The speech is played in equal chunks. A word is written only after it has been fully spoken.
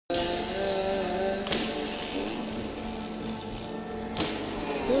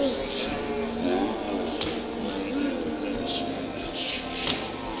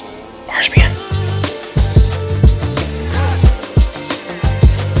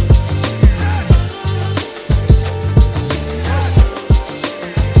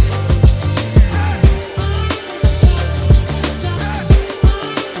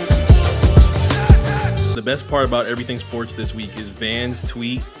best part about everything sports this week is Van's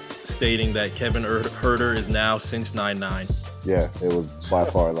tweet stating that Kevin Huerter is now since 9-9. Yeah, it was by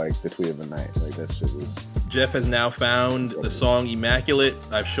far like the tweet of the night. Like that shit was. Jeff has now found the song Immaculate.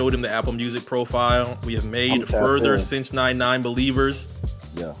 I've showed him the Apple Music profile. We have made further since 9-9 believers.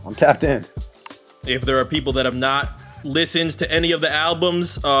 Yeah, I'm tapped in. If there are people that have not listened to any of the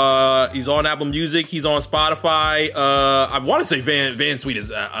albums, he's on Apple Music. He's on Spotify. I want to say Van's tweet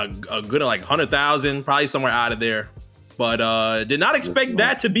is a good like 100,000, probably somewhere out of there. But did not expect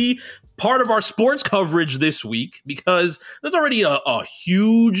that to be part of our sports coverage this week because there's already a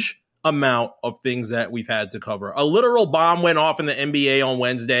huge amount of things that we've had to cover. A literal bomb went off in the NBA on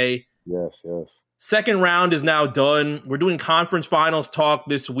Wednesday. Yes. Second round is now done. We're doing conference finals talk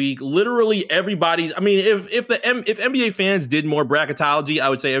this week. Literally everybody's. I mean, if NBA fans did more bracketology, I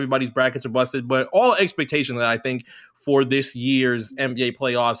would say everybody's brackets are busted. But all expectations that I think for this year's NBA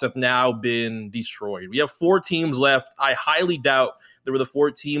playoffs have now been destroyed. We have 4 teams left. I highly doubt there were the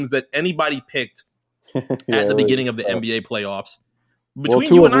 4 teams that anybody picked at the beginning of the NBA playoffs.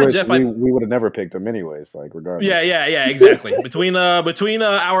 Between you and I, Jeff, we would have never picked them anyways. Like regardless. Yeah, exactly. between our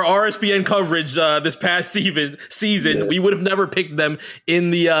RSPN coverage this past season, we would have never picked them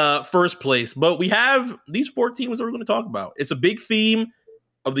in the first place. But we have these 4 teams that we're going to talk about. It's a big theme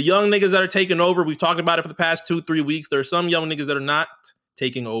of the young niggas that are taking over. We've talked about it for the past 2-3 weeks. There are some young niggas that are not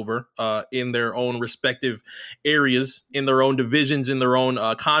taking over in their own respective areas, in their own divisions, in their own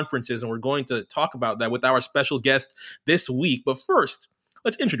conferences. And we're going to talk about that with our special guest this week. But first,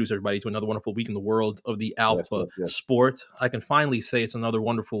 let's introduce everybody to another wonderful week in the world of the Alpha Sport. I can finally say it's another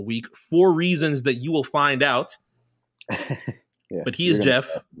wonderful week for reasons that you will find out. But he is Jeff.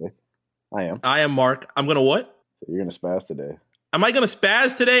 I am Mark. I'm going to what? So you're going to spaz today. Am I going to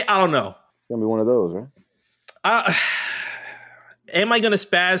spaz today? I don't know. It's going to be one of those, right? Am I going to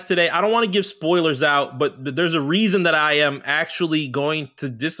spaz today? I don't want to give spoilers out, but there's a reason that I am actually going to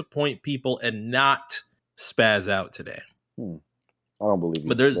disappoint people and not spaz out today. I don't believe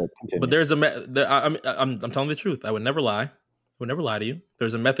you. I'm telling the truth. I would never lie. I would never lie to you.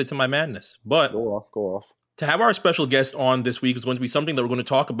 There's a method to my madness. But go off. To have our special guest on this week is going to be something that we're going to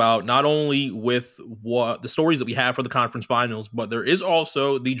talk about, not only with what the stories that we have for the conference finals, but there is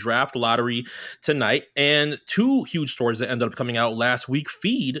also the draft lottery tonight. And 2 huge stories that ended up coming out last week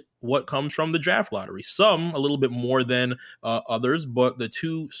feed what comes from the draft lottery. Some a little bit more than others, but the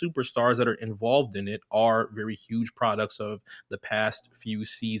 2 superstars that are involved in it are very huge products of the past few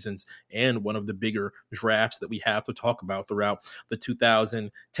seasons and one of the bigger drafts that we have to talk about throughout the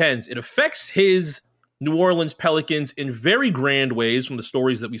 2010s. It affects his New Orleans Pelicans in very grand ways from the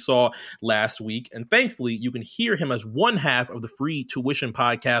stories that we saw last week. And thankfully, you can hear him as one half of the Free Tuition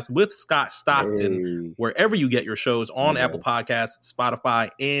podcast with Scott Stockton, wherever you get your shows on Apple Podcasts, Spotify,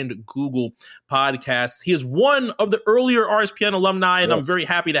 and Google Podcasts. He is one of the earlier RSPN alumni, and I'm very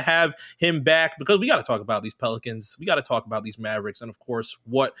happy to have him back because we got to talk about these Pelicans. We got to talk about these Mavericks. And of course,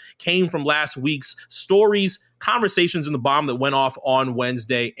 what came from last week's stories, conversations, in the bomb that went off on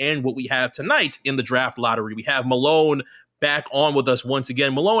Wednesday, and what we have tonight in the draft lottery. We have Malone back on with us once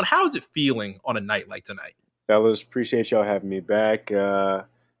again. Malone, how is it feeling on a night like tonight? Fellas, appreciate y'all having me back. Feeling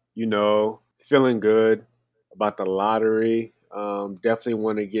good about the lottery. Definitely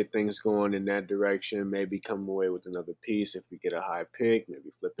want to get things going in that direction. Maybe come away with another piece if we get a high pick.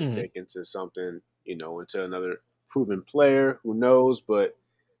 Maybe flip a pick into something, into another proven player. Who knows? But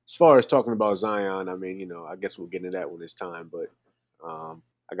as far as talking about Zion, I mean, I guess we'll get into that when it's time. But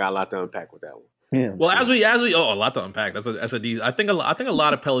I got a lot to unpack with that one. Yeah, well, as we a lot to unpack. That's a I think a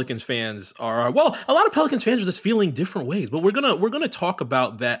lot of Pelicans fans are a lot of Pelicans fans are just feeling different ways. But we're gonna talk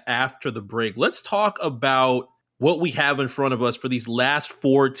about that after the break. Let's talk about what we have in front of us for these last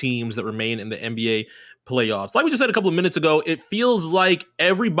 4 teams that remain in the NBA playoffs. Like we just said a couple of minutes ago, it feels like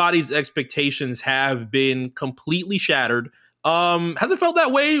everybody's expectations have been completely shattered. Has it felt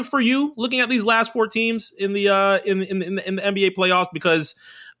that way for you looking at these last 4 teams in the NBA playoffs? Because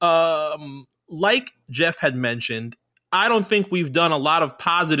like Jeff had mentioned, I don't think we've done a lot of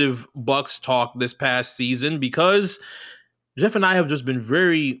positive Bucks talk this past season because Jeff and I have just been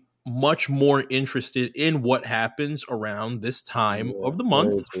very much more interested in what happens around this time of the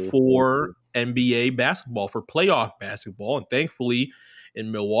month for NBA basketball, for playoff basketball. And thankfully,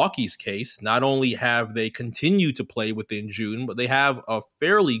 in Milwaukee's case, not only have they continued to play within June, but they have a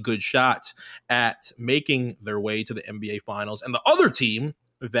fairly good shot at making their way to the NBA Finals. And the other team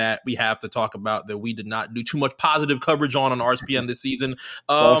that we have to talk about that we did not do too much positive coverage on RSPN this season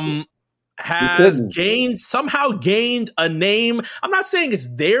has somehow gained a name. I'm not saying it's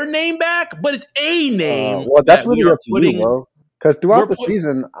their name back, but it's a name. Well, that's really up to you, bro. Because throughout the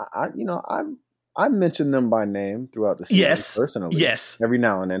season, I'm I mention them by name throughout the season personally. Yes. Every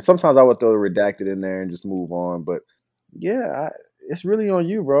now and then. Sometimes I would throw the redacted in there and just move on. But yeah, it's really on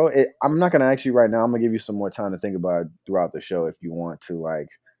you, bro. I'm not gonna ask you right now. I'm gonna give you some more time to think about it throughout the show if you want to. Like,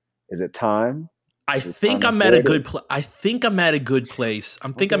 is it time? I think I'm at a good place. I think I'm at a good place.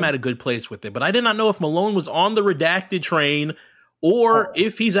 I'm at a good place with it. But I did not know if Malone was on the redacted train or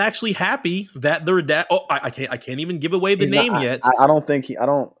if he's actually happy that the redact. Oh, I can't even give away the name yet. I don't think he. I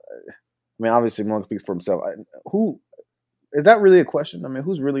mean, obviously, Malone speaks for himself. Who is that really a question? I mean,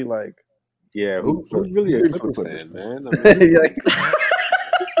 who's really like? Yeah, who's really a Clippers fan, man?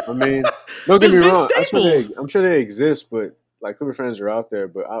 I mean, don't get me wrong. I'm sure they exist, but like Clipper fans are out there.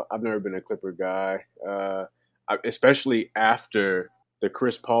 But I've never been a Clipper guy, especially after the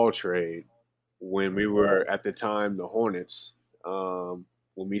Chris Paul trade when we were at the time the Hornets. When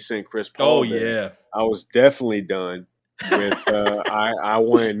we sent Chris Paul, I was definitely done with. I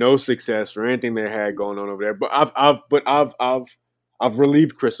wanted no success or anything they had going on over there. But I've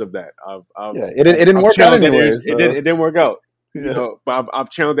relieved Chris of that. It didn't work out anyways. It didn't work out. Yeah. You know, but I've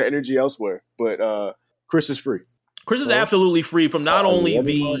channeled the energy elsewhere. But Chris is free. Chris is absolutely free from not only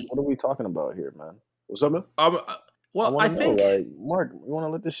what are we talking about here, man? What's up, man? Well, I think like, Mark, you want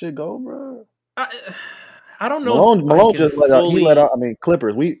to let this shit go, bro? I don't know. Malone just let out. He let out. I mean,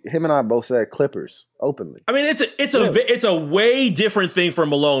 Clippers. Him and I both said Clippers openly. I mean, it's a way different thing for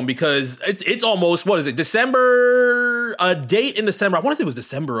Malone because it's almost, what is it, December? A date in December. I want to say it was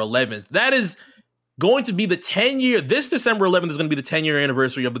December 11th. That is going to be the 10-year. This December 11th is going to be the 10-year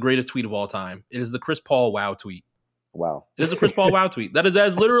anniversary of the greatest tweet of all time. It is the Chris Paul wow tweet. Wow. It is a Chris Paul wow tweet. That is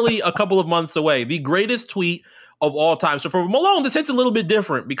literally a couple of months away. The greatest tweet of all time. So for Malone, this hits a little bit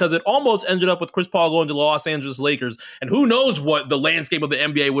different because it almost ended up with Chris Paul going to the Los Angeles Lakers. And who knows what the landscape of the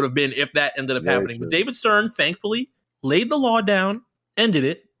NBA would have been if that ended up happening. True. But David Stern, thankfully, laid the law down, ended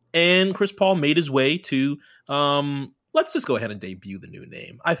it, and Chris Paul made his way to, let's just go ahead and debut the new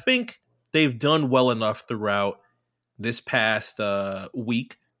name. I think they've done well enough throughout this past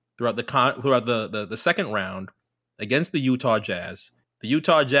week, throughout the second round against the Utah Jazz. The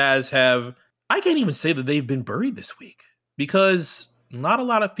Utah Jazz I can't even say that they've been buried this week because not a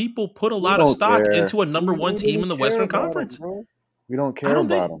lot of people put a lot of stock into a number one team in the Western Conference. We don't care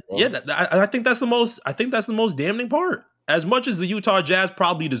about them. Bro. Yeah, I think that's the most damning part. As much as the Utah Jazz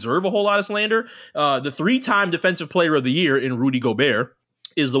probably deserve a whole lot of slander, the 3-time Defensive Player of the Year in Rudy Gobert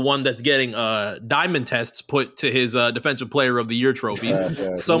is the one that's getting diamond tests put to his Defensive Player of the Year trophies.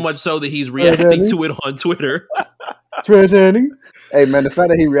 So much so that he's reacting to it on Twitter. Hey man, the fact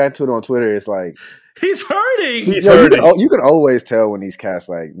that he reacted to it on Twitter is like he's hurting. You can always tell when these cats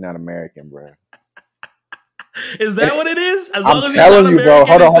like not American, bro. Is that what it is? As long as telling you, bro.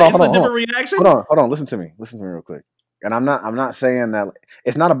 Hold on. Listen to me real quick. And I'm not saying that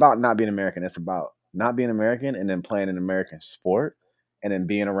it's not about not being American. It's about not being American and then playing an American sport and then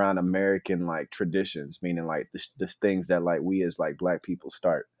being around American like traditions, meaning like the things that like we as like black people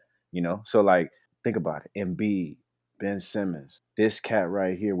start, you know. So like think about it. Embiid, Ben Simmons, this cat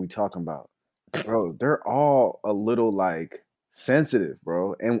right here we talking about, bro. They're all a little like sensitive,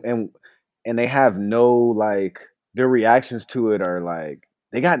 bro, and they have no like their reactions to it are like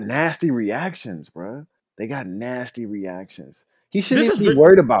they got nasty reactions, bro. They got nasty reactions. He shouldn't even be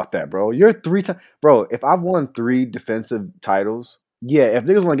worried about that, bro. You're 3 times, bro. If I've won 3 defensive titles, yeah. If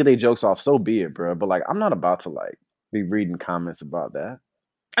niggas want to get their jokes off, so be it, bro. But like, I'm not about to like be reading comments about that.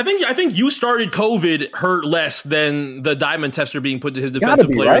 I think you started COVID hurt less than the diamond tester being put to his Defensive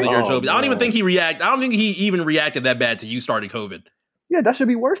Player of the Year trophy. I don't even think he even reacted that bad to you started COVID. Yeah, that should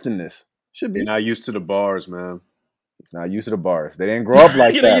be worse than this. Should be. You're not used to the bars, man. He's not used to the bars. They didn't grow up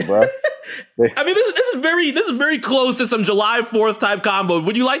like that, bro. I mean, this is very close to some July 4th type combo.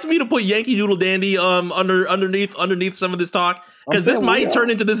 Would you like me to put Yankee Doodle Dandy underneath some of this talk? Because this might turn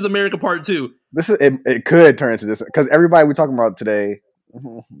into This Is America Part 2. It could turn into this because everybody we're talking about today,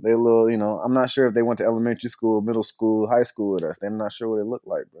 they little, you know, I'm not sure if they went to elementary school, middle school, high school with us. I'm not sure what it looked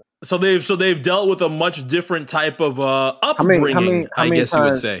like, bro. So they've dealt with a much different type of upbringing, I guess you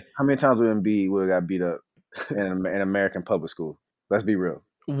would say. How many times would have got beat up in American public school? Let's be real.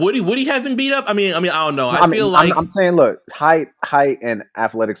 Would he have been beat up? I mean, I don't know. I'm saying, look, height and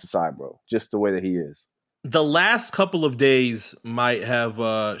athletics aside, bro, just the way that he is. The last couple of days might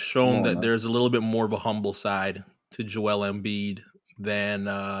have shown that there's a little bit more of a humble side to Joel Embiid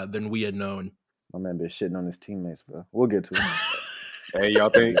than we had known. My man been shitting on his teammates, bro. We'll get to it. Hey, y'all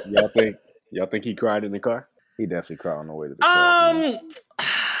think he cried in the car? He definitely cried on the way to the car.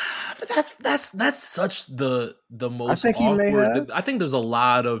 That's such the most. I think awkward. He may have. I think there's a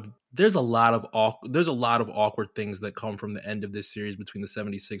lot of there's a lot of awkward things that come from the end of this series between the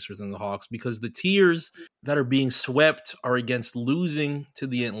 76ers and the Hawks, because the tears that are being swept are against losing to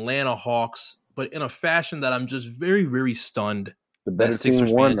the Atlanta Hawks, but in a fashion that I'm just very, very stunned The better that Sixers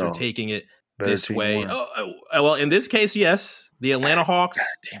team won, fans though. are taking it this way. Well, in this case, yes, the Atlanta Hawks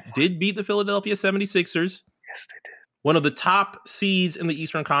did beat the Philadelphia 76ers. Yes, they did. One of the top seeds in the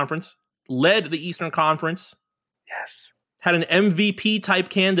Eastern Conference, led the Eastern Conference. Yes. Had an MVP type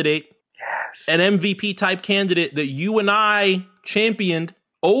candidate. Yes. An MVP type candidate that you and I championed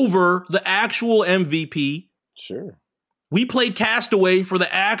over the actual MVP. Sure. We played Castaway for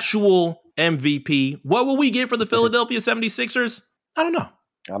the actual MVP. What will we get for the Philadelphia 76ers? I don't know.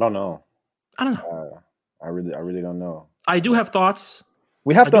 I really don't know. I do have thoughts.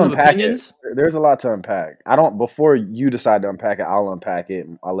 We have to unpack it. There's a lot to unpack. Before you decide to unpack it, I'll unpack it.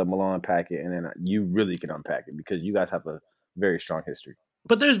 I'll let Malone unpack it, and then you really can unpack it because you guys have a very strong history.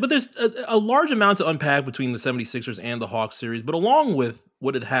 But there's a large amount to unpack between the 76ers and the Hawks series. But along with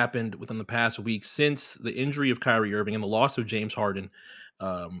what had happened within the past week since the injury of Kyrie Irving and the loss of James Harden,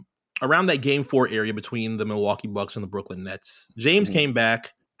 around that Game 4 area between the Milwaukee Bucks and the Brooklyn Nets, James came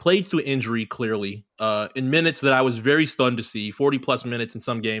back, played through injury clearly in minutes that I was very stunned to see, 40-plus minutes in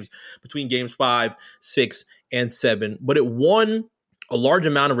some games between games 5, 6, and 7. But it won a large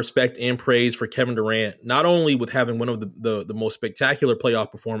amount of respect and praise for Kevin Durant, not only with having one of the most spectacular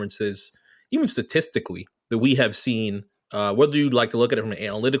playoff performances, even statistically, that we have seen, whether you'd like to look at it from an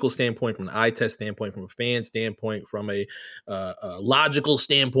analytical standpoint, from an eye test standpoint, from a fan standpoint, from a logical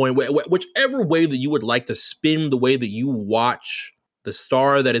standpoint, whichever way that you would like to spin the way that you watch the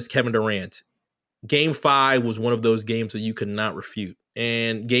star that is Kevin Durant. Game 5 was one of those games that you could not refute.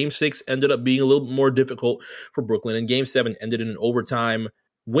 And Game 6 ended up being a little bit more difficult for Brooklyn. And Game 7 ended in an overtime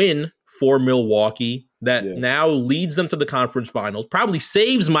win for Milwaukee that now leads them to the conference finals, probably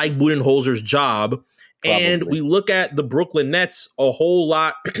saves Mike Budenholzer's job. Probably. And we look at the Brooklyn Nets a whole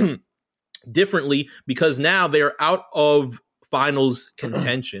lot differently because now they're out of finals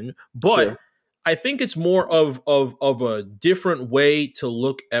contention. But sure. I think it's more of a different way to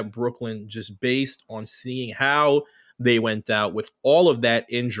look at Brooklyn just based on seeing how they went out with all of that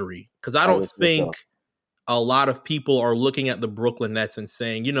injury. Because I don't think a lot of people are looking at the Brooklyn Nets and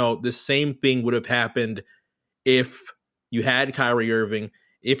saying, the same thing would have happened if you had Kyrie Irving,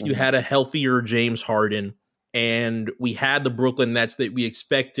 if you had a healthier James Harden, and we had the Brooklyn Nets that we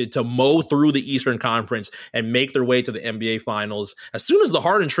expected to mow through the Eastern Conference and make their way to the NBA Finals as soon as the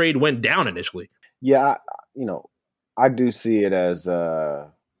Harden trade went down initially. Yeah, I do see it as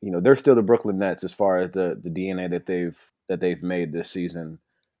they're still the Brooklyn Nets as far as the DNA that they've made this season.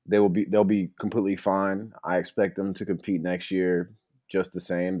 They'll be completely fine. I expect them to compete next year just the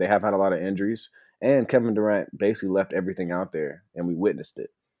same. They have had a lot of injuries, and Kevin Durant basically left everything out there, and we witnessed it.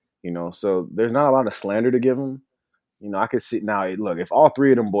 So there's not a lot of slander to give them. I could see now. Look, if all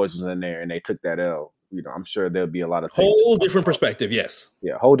three of them boys was in there and they took that L, I'm sure there'll be a lot of things. Whole different perspective, yes.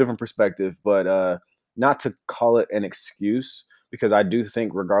 Yeah, whole different perspective, but not to call it an excuse, because I do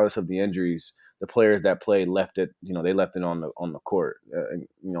think regardless of the injuries, the players that played left it. They left it on the court.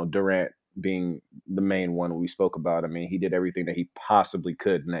 Durant being the main one we spoke about. I mean, he did everything that he possibly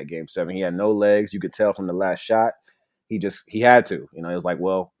could in that Game 7. He had no legs. You could tell from the last shot. He had to. It was like,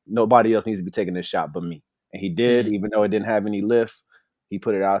 well, nobody else needs to be taking this shot but me. And he did, even though it didn't have any lift. He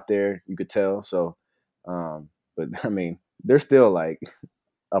put it out there. You could tell. So, but I mean, there's still like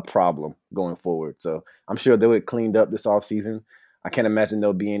a problem going forward. So I'm sure they'll get cleaned up this offseason. I can't imagine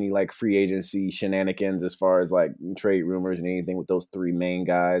there'll be any like free agency shenanigans as far as like trade rumors and anything with those three main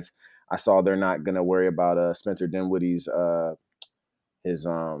guys. I saw they're not going to worry about Spencer Dinwiddie's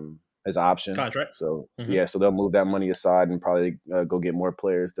his option contract. So so they'll move that money aside and probably go get more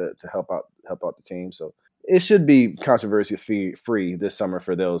players to help out the team. So it should be controversy free this summer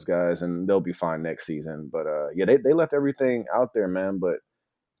for those guys, and they'll be fine next season. But they left everything out there, man. But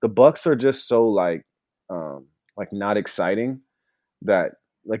the Bucks are just so like not exciting that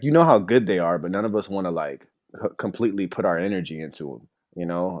how good they are, but none of us want to like completely put our energy into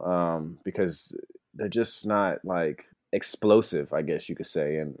them, because they're just not like explosive, I guess you could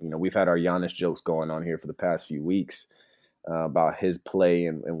say. And we've had our Giannis jokes going on here for the past few weeks about his play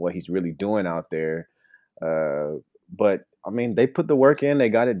and what he's really doing out there. But I mean, they put the work in, they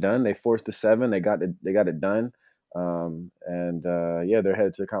got it done. They forced the 7, they got it done. They're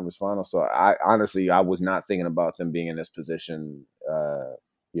headed to the conference final. So I honestly was not thinking about them being in this position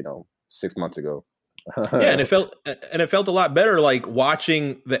 6 months ago. Yeah, and it felt a lot better like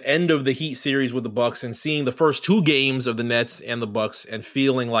watching the end of the Heat series with the Bucks and seeing the first 2 games of the Nets and the Bucks and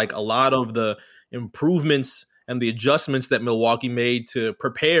feeling like a lot of the improvements and the adjustments that Milwaukee made to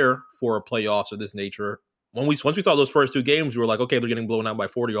prepare for a playoffs of this nature. Once we saw those first 2 games, we were like, okay, they're getting blown out by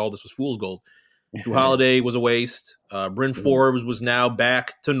 40. All this was fool's gold. Jrue Holiday was a waste. Bryn Forbes was now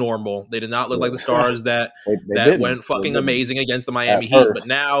back to normal. They did not look like the stars that went fucking amazing against the Miami Heat. But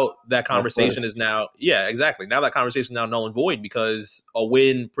now that conversation is now, exactly. Now that conversation is now null and void because a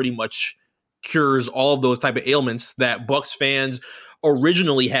win pretty much cures all of those type of ailments that Bucks fans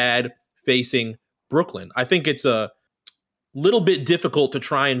originally had facing Brooklyn. I think it's a little bit difficult to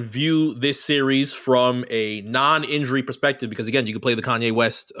try and view this series from a non-injury perspective because, again, you could play the Kanye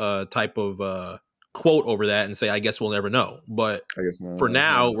West type of quote over that and say, I guess we'll never know. But for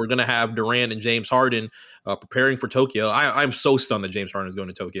now, we're going to have Durant and James Harden preparing for Tokyo. I'm so stunned that James Harden is going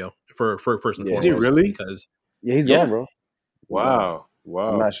to Tokyo for first and foremost. Is he really? Because, he's gone, bro. Wow.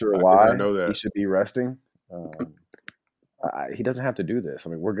 I'm not sure why he should be resting. He doesn't have to do this.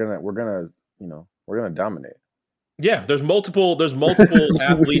 I mean, we're gonna dominate. Yeah, there's multiple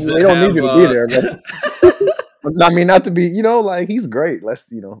athletes that they don't need you to be there. But, I mean, not to be, he's great.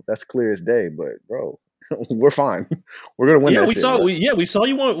 That's clear as day. But bro, we're fine. We're gonna win. Yeah, we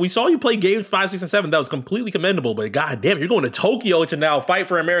saw you play games 5, 6, and 7. That was completely commendable. But god damn, you're going to Tokyo to now fight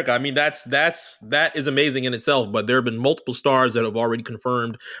for America. I mean, that is amazing in itself. But there have been multiple stars that have already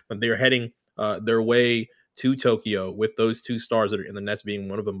confirmed that they're heading their way to Tokyo, with those 2 stars that are in the Nets being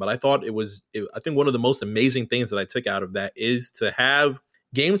one of them. But I thought I think one of the most amazing things that I took out of that is to have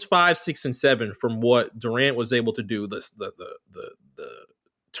games 5, 6, and 7 from what Durant was able to do, the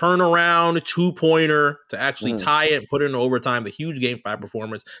turnaround 2-pointer to actually tie it and put it in overtime, the huge game 5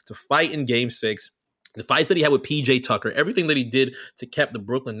 performance, to fight in game 6, the fights that he had with PJ Tucker, everything that he did to keep the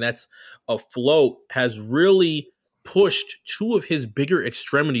Brooklyn Nets afloat has really pushed 2 of his bigger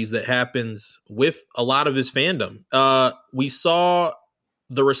extremities that happens with a lot of his fandom. We saw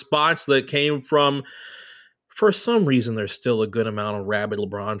the response that came from, for some reason, there's still a good amount of rabid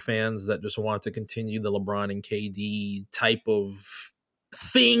LeBron fans that just want to continue the LeBron and KD type of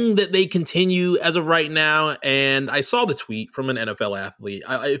thing that they continue as of right now. And I saw the tweet from an NFL athlete.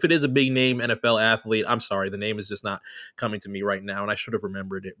 If it is a big name NFL athlete, I'm sorry, the name is just not coming to me right now, and I should have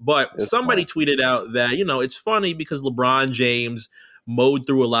remembered it. But somebody tweeted out that, it's funny because LeBron James mowed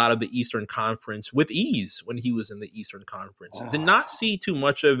through a lot of the Eastern Conference with ease when he was in the Eastern Conference. Did not see too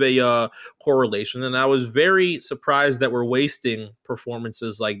much of a correlation, and I was very surprised that we're wasting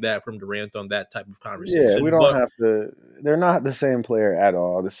performances like that from Durant on that type of conversation. Yeah, we don't have to. They're not the same player at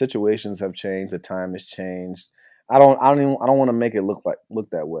all. The situations have changed. The time has changed. I don't want to make it look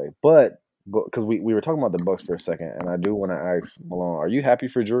that way, but because we were talking about the Bucks for a second, and I do want to ask Malone, are you happy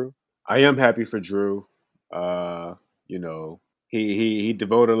for Jrue? I am happy for Jrue. He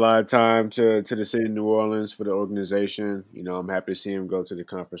devoted a lot of time to the city of New Orleans for the organization. I'm happy to see him go to the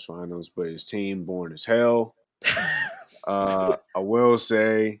conference finals, but his team boring as hell. I will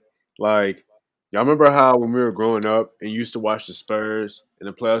say, y'all remember how when we were growing up and used to watch the Spurs in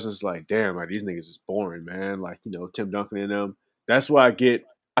the playoffs, it's like, damn, these niggas is boring, man. Tim Duncan and them. That's why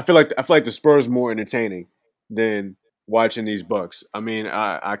I feel like the Spurs more entertaining than watching these Bucks. I mean,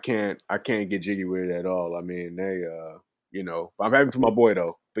 I can't get jiggy with it at all. I mean, they I'm happy for my boy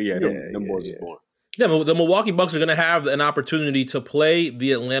though. But them boys is born. Yeah, the Milwaukee Bucks are going to have an opportunity to play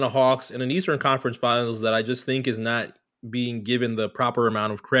the Atlanta Hawks in an Eastern Conference Finals that I just think is not being given the proper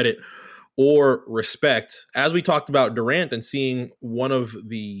amount of credit or respect. As we talked about Durant and seeing one of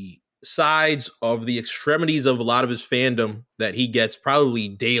the sides of the extremities of a lot of his fandom that he gets probably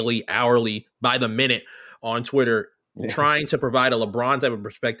daily, hourly, by the minute on Twitter, trying to provide a LeBron type of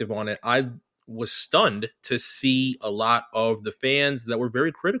perspective on it. I was stunned to see a lot of the fans that were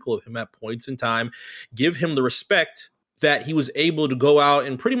very critical of him at points in time give him the respect that he was able to go out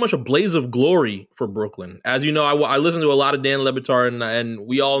in pretty much a blaze of glory for Brooklyn. As you know, I listen to a lot of Dan Le Batard, and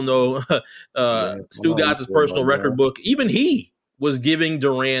we all know Stu Gott's personal record book. Even he was giving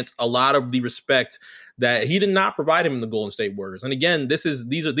Durant a lot of the respect that he did not provide him in the Golden State Warriors. And again, these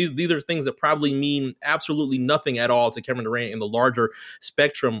are things that probably mean absolutely nothing at all to Kevin Durant in the larger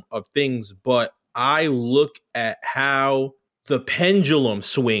spectrum of things. But I look at how the pendulum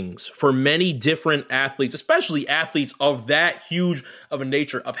swings for many different athletes, especially athletes of that huge of a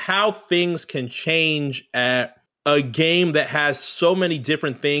nature, of how things can change at a game that has so many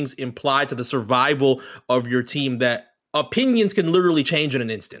different things implied to the survival of your team that opinions can literally change in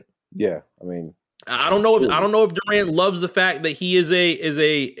an instant. Yeah, I mean, I don't know if Durant loves the fact that he is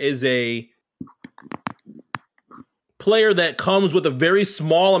a player that comes with a very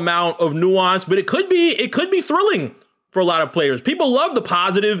small amount of nuance, but it could be thrilling for a lot of players. People love the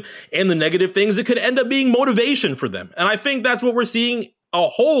positive and the negative things. It could end up being motivation for them. And I think that's what we're seeing a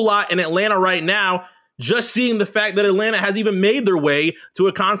whole lot in Atlanta right now. just seeing the fact that Atlanta has even made their way to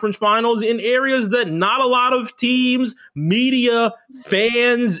a conference finals in areas that not a lot of teams, media,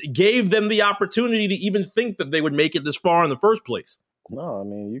 fans gave them the opportunity to even think that they would make it this far in the first place. No, I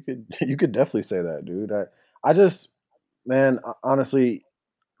mean, you could definitely say that, dude. I just, man, honestly,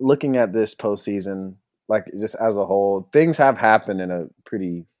 looking at this postseason, like just as a whole, things have happened in a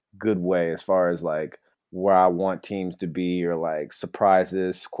pretty good way as far as like where I want teams to be or like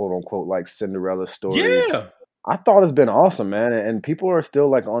surprises, quote unquote, like Cinderella stories. Yeah. I thought it's been awesome, man. And people are still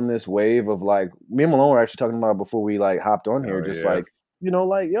like on this wave of like, me and Malone were actually talking about it before we like hopped on here. Like, you know,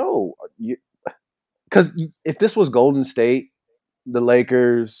 like, yo, because if this was Golden State, the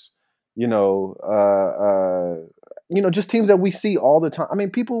Lakers, you know, just teams that we see all the time. I mean,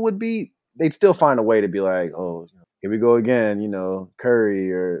 people they'd still find a way to be like, oh, here we go again, you know,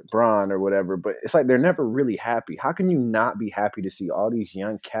 Curry or Bron or whatever. But it's like they're never really happy. How can you not be happy to see all these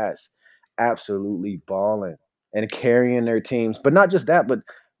young cats absolutely balling and carrying their teams? But not just that, but,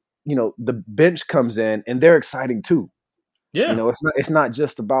 you know, the bench comes in and they're exciting too. Yeah. You know, it's not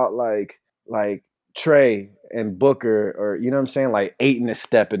just about like Trey and Booker or, you know what I'm saying? Like Ayton is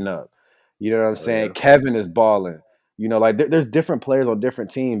stepping up. You know what I'm saying? Yeah. Kevin is balling. You know, like there's different players on different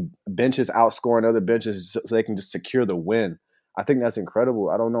team benches outscoring other benches so they can just secure the win. I think that's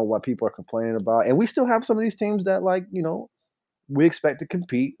incredible. I don't know what people are complaining about. And we still have some of these teams that, like, you know, we expect to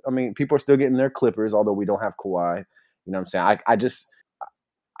compete. I mean, people are still getting their Clippers, although we don't have Kawhi. You know what I'm saying?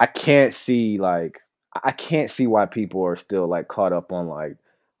 I can't see why people are still like caught up on like,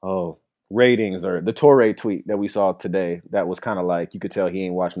 oh, ratings or the Torre tweet that we saw today that was kind of like, you could tell he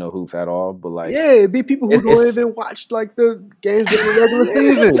ain't watched no hoops at all, but like, yeah, it'd be people who don't even watch like the games during the regular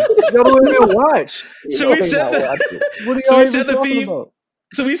season. They don't even watch. So we set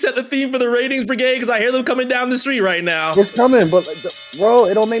the theme for the ratings brigade because I hear them coming down the street right now. It's coming, but bro,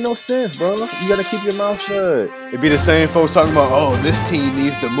 it don't make no sense, bro. You gotta keep your mouth shut. It'd be the same folks talking about, oh, this team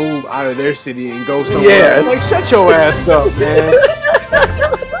needs to move out of their city and go somewhere. Yeah, like shut your ass up, man.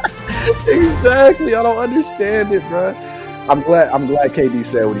 Exactly. I don't understand it, bro. I'm glad KD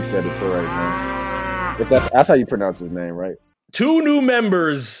said what he said to Torre, man. If that's how you pronounce his name, right? 2 new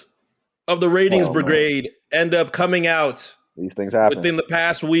members of the ratings brigade end up coming out. These things happen within the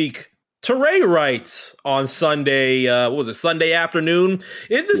past week. Torre writes on Sunday, Sunday afternoon,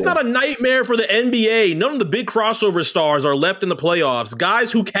 is this not a nightmare for the NBA? None of the big crossover stars are left in the playoffs.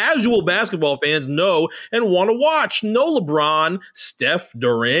 Guys who casual basketball fans know and want to watch. No LeBron, Steph,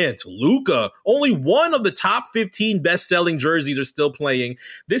 Durant, Luka. Only one of the top 15 best-selling jerseys are still playing.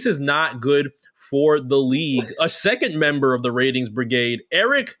 This is not good for the league. A second member of the ratings brigade,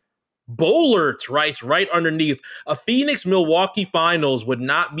 Eric Bollert, writes right underneath, a Phoenix-Milwaukee finals would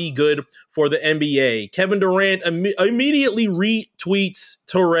not be good for the NBA. Kevin Durant immediately retweets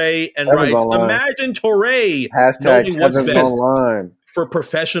Torre and writes, imagine Torre knowing what's best for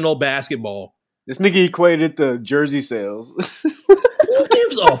professional basketball. This nigga equated to jersey sales. Who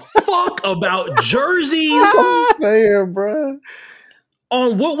gives a fuck about jerseys? I'm saying, bro.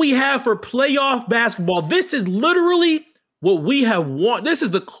 On what we have for playoff basketball, this is literally what we have won. This is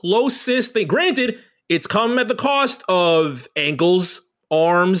the closest thing. Granted, it's come at the cost of ankles,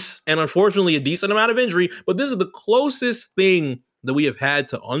 arms, and unfortunately a decent amount of injury, but this is the closest thing that we have had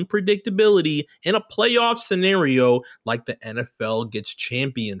to unpredictability in a playoff scenario like the NFL gets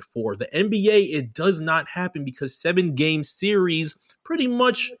championed for. The NBA, it does not happen because 7-game series pretty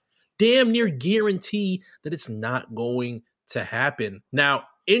much damn near guarantee that it's not going to happen. Now,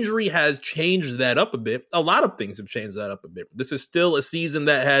 injury has changed that up a bit. A lot of things have changed that up a bit. This is still a season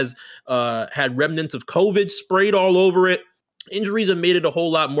that has had remnants of COVID sprayed all over it. Injuries have made it a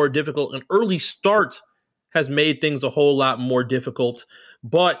whole lot more difficult. An early start has made things a whole lot more difficult.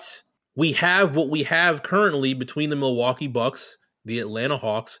 But we have what we have currently between the Milwaukee Bucks, the Atlanta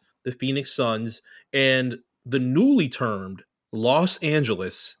Hawks, the Phoenix Suns, and the newly termed Los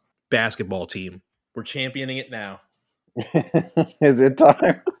Angeles basketball team. We're championing it now. Is it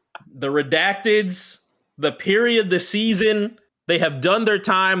time? The redacteds, the period, the season, they have done their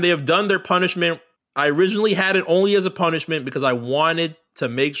time. They have done their punishment. I originally had it only as a punishment because I wanted to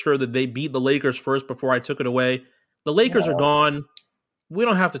make sure that they beat the Lakers first before I took it away. The Lakers are gone. We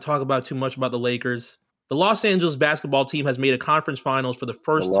don't have to talk about too much about the Lakers. The Los Angeles basketball team has made a conference finals for the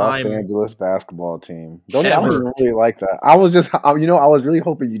first time. Los Angeles basketball team. I don't really like that. I was really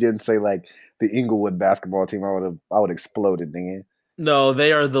hoping you didn't say like the Inglewood basketball team. I would exploded, nigga. No,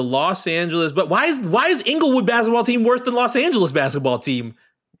 they are the Los Angeles. But why is Inglewood basketball team worse than Los Angeles basketball team?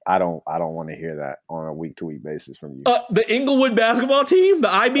 I don't want to hear that on a week-to-week basis from you. The Inglewood basketball team,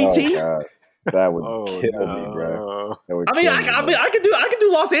 the IB team. God. That would kill me, bro. I could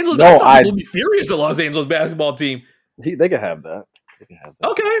do Los Angeles. No, I would be furious at Los Angeles basketball team. They could have that.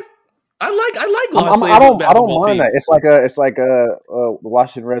 Okay, I like Los Angeles. I don't mind that. It's like the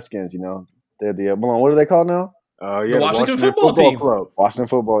Washington Redskins. You know, they're the what are they called now? The Washington football team. Club. Washington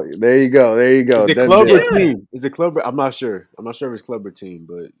football. There you go. Is it club or team? Is it club? I'm not sure. I'm not sure if it's club or team,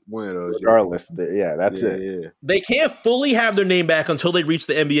 but one of those. Regardless, that's it. Yeah. They can't fully have their name back until they reach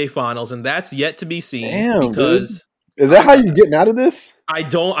the NBA Finals, and that's yet to be seen. Damn, because dude. Is that how you getting out of this? I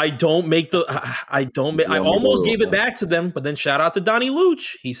almost gave it back to them, but then shout out to Donnie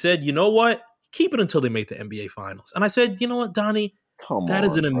Luch. He said, "You know what? Keep it until they make the NBA Finals." And I said, "You know what, Donnie? That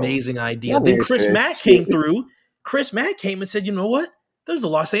is an amazing idea." Then Chris Mack came through. Chris Mack came and said, "You know what? There's the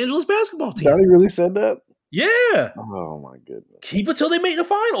Los Angeles basketball team." Donnie really said that? Yeah. Oh my goodness. Keep it till they make the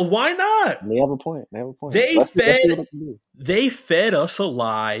final. Why not? They have a point. They fed us a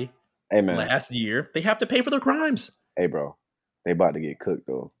lie. Hey, man. Last year. They have to pay for their crimes. Hey, bro. They about to get cooked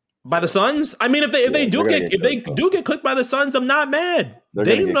though. By the Suns? I mean, if they do get cooked by the Suns, I'm not mad.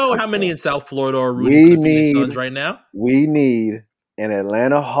 They know how many in South Florida are rooting for the Suns right now. We need an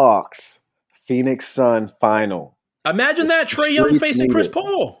Atlanta Hawks Phoenix Sun final. Imagine that Trae Young facing Chris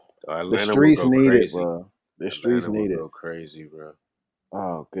Paul. The streets need it, bro. The streets need it. Go crazy, bro.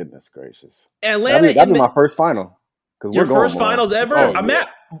 Oh goodness gracious! Atlanta, that'd be my first final. Your first finals ever?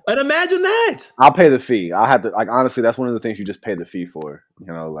 And imagine that. I'll pay the fee. I'll have to. Like honestly, that's one of the things you just pay the fee for.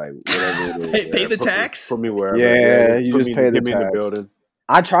 You know, like whatever it is. Pay the tax. Put me wherever. Yeah, you just pay the tax. In the building.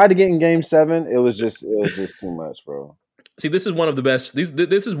 I tried to get in Game 7. It was just too much, bro. See, this is one of the best. This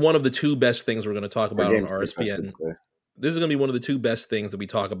is one of the two best things we're going to talk about on RSPN. This is going to be one of the two best things that we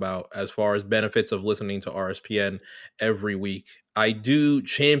talk about as far as benefits of listening to RSPN every week. I do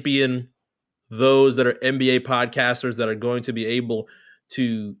champion those that are NBA podcasters that are going to be able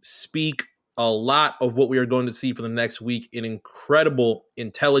to speak a lot of what we are going to see for the next week in incredible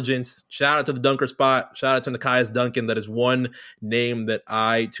intelligence. Shout out to the Dunker Spot. Shout out to Nekias Duncan. That is one name that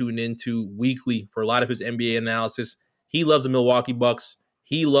I tune into weekly for a lot of his NBA analysis. He loves the Milwaukee Bucks.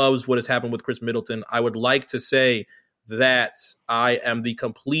 He loves what has happened with Chris Middleton. I would like to say that I am the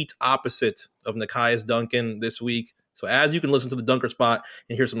complete opposite of Nekias Duncan this week. So as you can listen to the Dunker Spot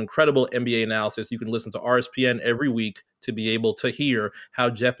and hear some incredible NBA analysis, you can listen to RSPN every week to be able to hear how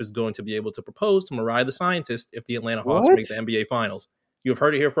Jeff is going to be able to propose to Mariah the Scientist if the Atlanta Hawks make the NBA Finals. You have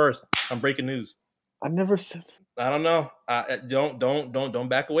heard it here first. I'm breaking news. I never said. I don't know. Don't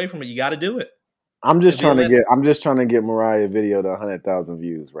back away from it. You got to do it. I'm just trying to get Mariah video to 100,000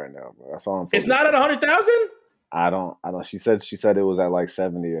 views right now, bro. That's all I'm. It's not at 100,000. I don't. She said it was at like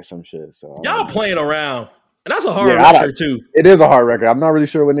 70 or some shit. So y'all playing around. And that's a hard record too. It is a hard record. I'm not really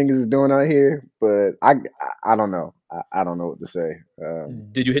sure what niggas is doing out here, but I don't know. I don't know what to say.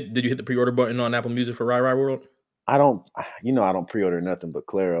 Did you hit the pre-order button on Apple Music for Rai World? I don't pre-order nothing but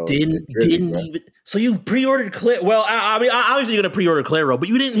Claro. Didn't even. So you pre-ordered Claro? Well, I mean, obviously you're gonna pre-order Claro, but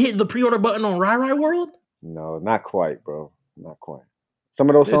you didn't hit the pre-order button on Rai World? No, not quite, bro. Not quite. Some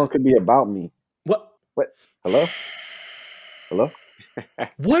of those songs could be about me. What? Hello?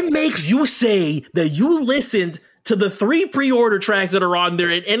 What makes you say that you listened to the 3 pre-order tracks that are on there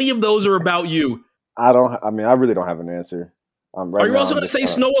and any of those are about you? I really don't have an answer. Are you also going to say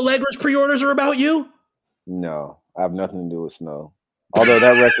Snow Allegra's pre-orders are about you? No, I have nothing to do with Snow. Although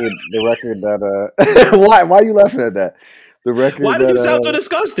the record that why are you laughing at that? The record. Why did you sound so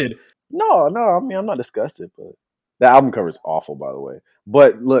disgusted? No. I mean, I'm not disgusted, but that album cover is awful, by the way.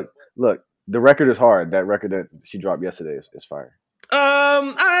 But look, the record is hard. That record that she dropped yesterday is fire.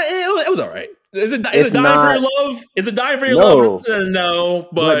 It was all right. Is it dying for your love? Is it dying for your love? No,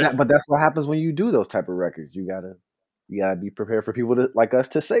 but that's what happens when you do those type of records. You gotta be prepared for people like us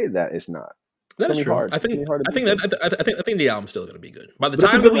to say that it's not. That's true. Hard. I think the album's still going to be good. By the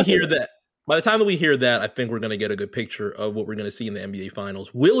time that we hear that, I think we're going to get a good picture of what we're going to see in the NBA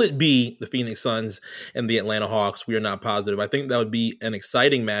Finals. Will it be the Phoenix Suns and the Atlanta Hawks? We are not positive. I think that would be an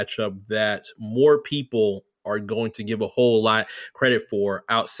exciting matchup that more people are going to give a whole lot credit for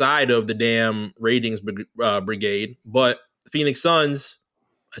outside of the damn ratings brigade. But the Phoenix Suns,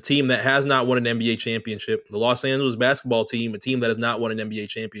 a team that has not won an NBA championship. The Los Angeles basketball team, a team that has not won an NBA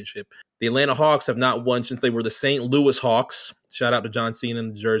championship. The Atlanta Hawks have not won since they were the St. Louis Hawks. Shout out to John Cena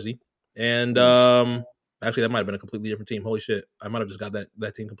in the jersey. And actually, that might have been a completely different team. Holy shit. I might have just got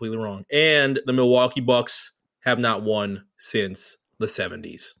that team completely wrong. And the Milwaukee Bucks have not won since the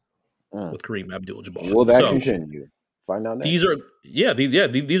 70s with Kareem Abdul-Jabbar. Will that continue? Find out next. These are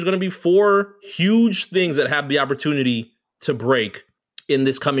going to be 4 huge things that have the opportunity to break in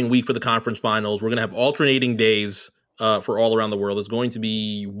this coming week for the conference finals. We're going to have alternating days for all around the world. There's going to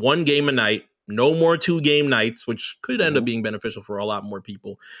be 1 game a night No more 2-game nights, which could end up being beneficial for a lot more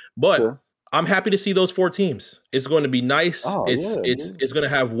people. But I'm happy to see those 4 teams. It's going to be nice. It's going to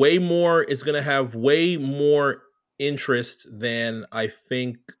have way more. It's going to have way more interest than I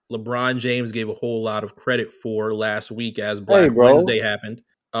think LeBron James gave a whole lot of credit for last week as Black Wednesday happened.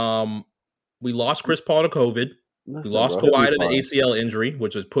 We lost Chris Paul to COVID. We lost Kawhi to the ACL injury,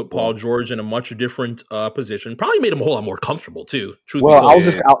 which has put Paul George in a much different position. Probably made him a whole lot more comfortable too.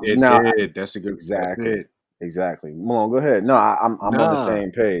 That's a good exactly. Mo, go ahead. No, I'm on the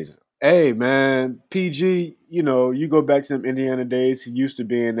same page. Hey man, PG, you go back to them Indiana days. He used to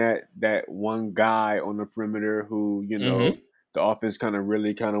being that one guy on the perimeter who, the offense kind of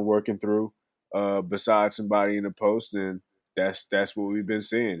working through, besides somebody in the post, and that's what we've been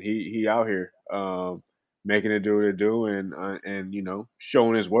seeing. He out here making it do what it do, and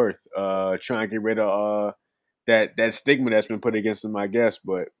showing his worth. Trying to get rid of that stigma that's been put against him, I guess.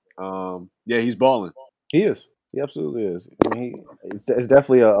 But he's balling. He is. He absolutely is. I mean, it's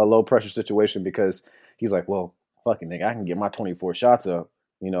definitely a low pressure situation because he's like, well, fucking nigga, I can get my 24 shots up,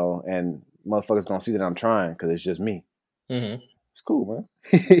 and motherfuckers gonna see that I'm trying because it's just me. Mm-hmm. It's cool,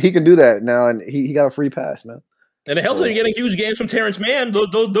 man. He can do that now, and he got a free pass, man. And it helps that you're getting huge games from Terrence Mann. Those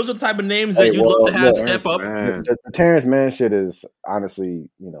are the type of names that you'd love to have step up. The Terrence Mann shit is honestly,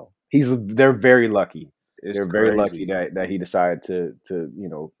 they're very lucky. They're very lucky that he decided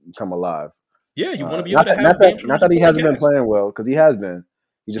to come alive. Yeah, you want to be able to have games. Not that he hasn't been playing well, because he has been.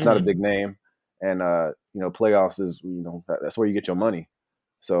 He's just not a big name, and playoffs is that's where you get your money.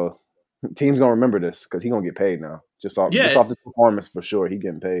 So teams gonna remember this because he's gonna get paid now. Just off this performance for sure. He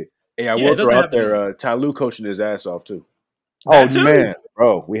getting paid. Hey, I will throw out there. Ty Lue coaching his ass off too. Man,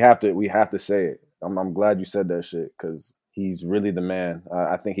 bro, we have to say it. I'm glad you said that shit because he's really the man.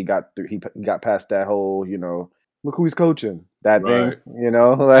 I think he got through. He got past that whole look who he's coaching. That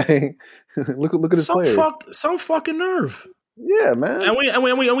thing, like look at his players. Some fucking nerve. Yeah, man. And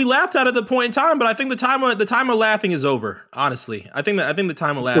we laughed at it at the point in time, but I think the time of laughing is over. Honestly, I think the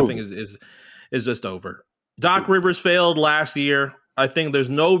time of laughing is just over. Doc Rivers failed last year. I think there's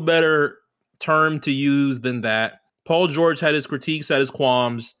no better term to use than that. Paul George had his critiques, had his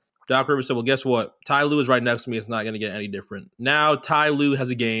qualms. Doc Rivers said, well, guess what? Ty Lue is right next to me. It's not going to get any different. Now Ty Lue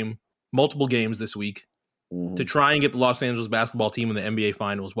has multiple games this week, to try and get the Los Angeles basketball team in the NBA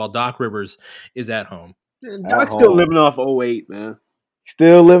Finals while Doc Rivers is at home. Doc's still living off 08, man.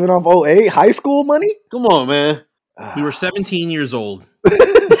 Still living off 08? High school money? Come on, man. We were 17 years old in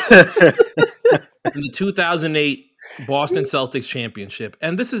the 2008 Boston Celtics championship.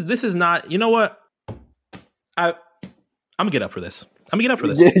 And this is not, you know what? I'm going to get up for this.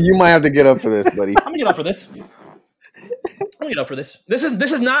 Yeah, you might have to get up for this, buddy. I'm going to get up for this. This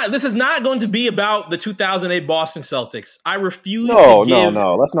is not going to be about the 2008 Boston Celtics. I refuse to give...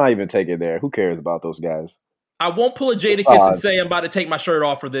 No. Let's not even take it there. Who cares about those guys? I won't pull a Jadakiss and say I'm about to take my shirt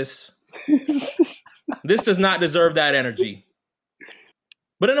off for this. This does not deserve that energy.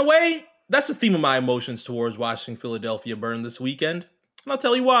 But in a way, that's the theme of my emotions towards watching Philadelphia burn this weekend. And I'll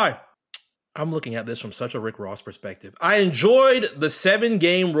tell you why. I'm looking at this from such a Rick Ross perspective. I enjoyed the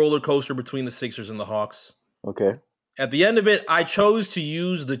 7-game roller coaster between the Sixers and the Hawks. Okay. At the end of it, I chose to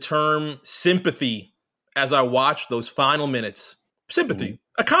use the term sympathy as I watched those final minutes. Sympathy,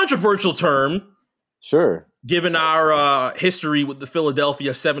 a controversial term. Sure. Given our history with the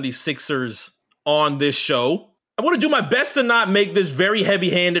Philadelphia 76ers on this show. I want to do my best to not make this very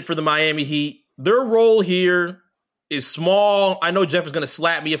heavy-handed for the Miami Heat. Their role here is small. I know Jeff is going to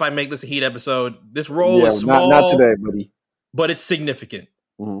slap me if I make this a Heat episode. This role is small. Not today, buddy. But it's significant.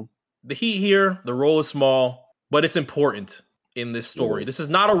 Mm-hmm. The Heat here, the role is small, but it's important in this story. Yeah. This is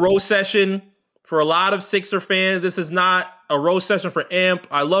not a roast session for a lot of Sixer fans. This is not a roast session for Amp.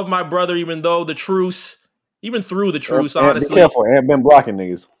 I love my brother, even through the truce, honestly. Be careful, Amp been blocking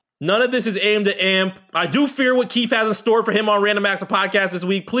niggas. None of this is aimed at Amp. I do fear what Keith has in store for him on Random Acts of Podcast this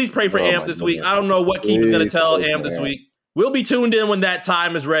week. Please pray for Amp this week. I don't know what Keith is going to tell Amp this week. We'll be tuned in when that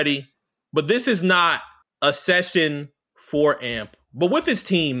time is ready. But this is not a session for Amp, but with his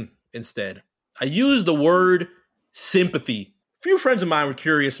team instead. I use the word sympathy. A few friends of mine were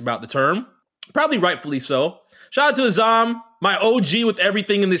curious about the term, probably rightfully so. Shout out to Azam, my OG with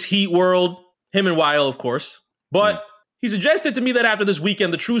everything in this Heat world. Him and YL, of course. But he suggested to me that after this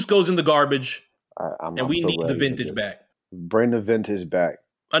weekend, the truce goes in the garbage, and we need the vintage back. Bring the vintage back.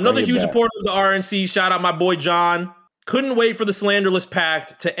 Another huge supporter of the RNC. Shout out my boy John. Couldn't wait for the slanderless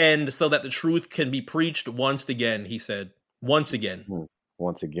pact to end so that the truth can be preached once again, he said. Once again.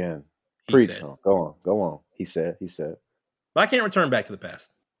 Once again. Preach. Go on. He said. But I can't return back to the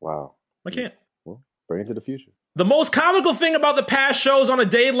past. Wow. I can't. Well, bring it to the future. The most comical thing about the past shows on a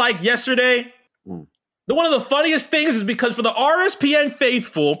day like yesterday, one of the funniest things is because for the RSPN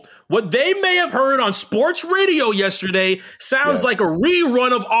faithful, what they may have heard on sports radio yesterday sounds like a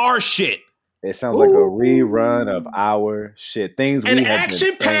rerun of our shit. It sounds like a rerun of our shit. Things we have been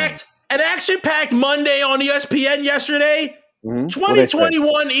saying. An action-packed Monday on ESPN yesterday.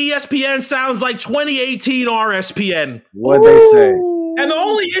 2021 ESPN sounds like 2018 RSPN. What'd they say? And the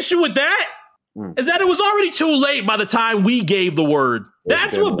only issue with that is that it was already too late by the time we gave the word.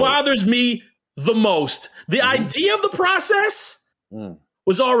 That's what bothers me the most. The idea of the process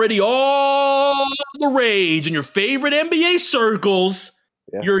was already all the rage in your favorite NBA circles,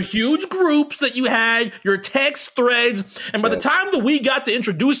 your huge groups that you had, your text threads. And by the time that we got to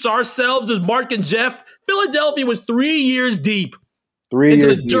introduce ourselves as Mark and Jeff, Philadelphia was 3 years deep into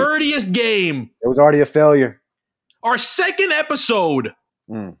the dirtiest game. It was already a failure. Our second episode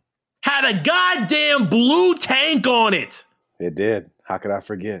had a goddamn blue tank on it. It did. How could I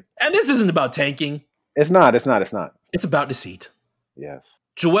forget? And this isn't about tanking. It's not. It's about deceit. Yes.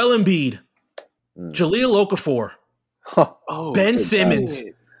 Joel Embiid, Jahlil Okafor, Ben Simmons,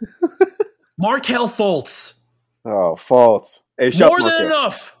 Markelle Fultz. Oh, Fultz. Hey, More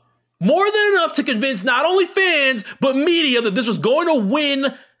than enough to convince not only fans, but media that this was going to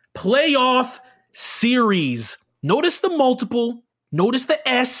win playoff series. Notice the multiple. Notice the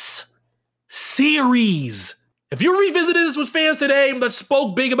S. Series. If you revisited this with fans today that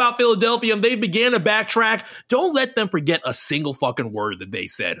spoke big about Philadelphia and they began to backtrack, don't let them forget a single fucking word that they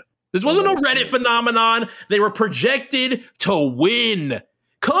said. This wasn't a Reddit phenomenon. They were projected to win.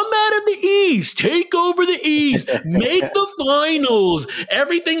 Come out of the East. Take over the East. Make the finals.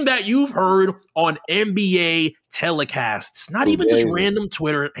 Everything that you've heard on NBA telecasts. Not even just random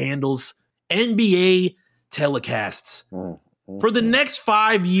Twitter handles. NBA telecasts. For the next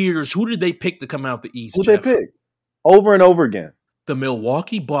 5 years, who did they pick to come out the East? Who did they pick? Over and over again. The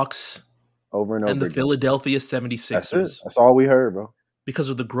Milwaukee Bucks. And the Philadelphia 76ers. That's all we heard, bro. Because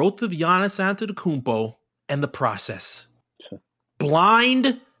of the growth of Giannis Antetokounmpo and the process.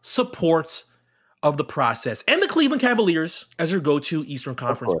 Blind support of the process. And the Cleveland Cavaliers as your go-to Eastern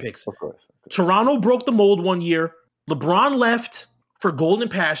Conference picks. Of course. Toronto broke the mold one year. LeBron left for golden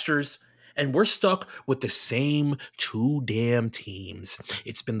pastures. And we're stuck with the same two damn teams.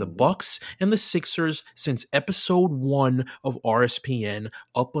 It's been the Bucks and the Sixers since episode 1 of RSPN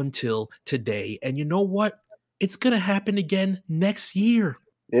up until today. And you know what? It's going to happen again next year.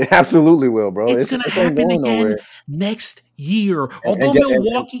 It absolutely will, bro. It's going to happen again next year. Although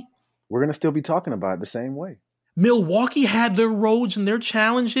Milwaukee... we're going to still be talking about it the same way. Milwaukee had their roads and their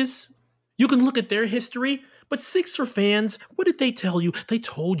challenges. You can look at their history. But Sixer fans, what did they tell you? They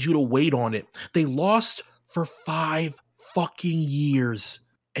told you to wait on it. They lost for 5 fucking years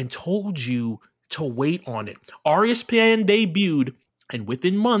and told you to wait on it. RSPN debuted, and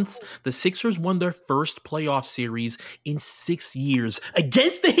within months, the Sixers won their first playoff series in 6 years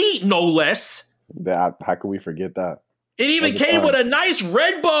against the Heat, no less. How could we forget that? It even came with a nice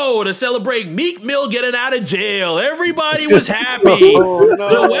red bow to celebrate Meek Mill getting out of jail. Everybody was happy.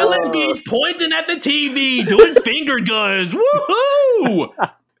 Joel Embiid pointing at the TV, doing finger guns. Woohoo!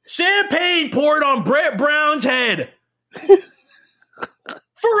 Champagne poured on Brett Brown's head. For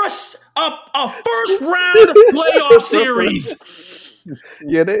a first round playoff series.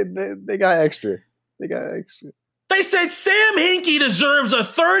 Yeah, they got extra. They said Sam Hinkie deserves a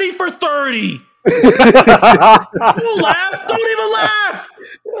 30 for 30. Don't laugh. Don't even laugh.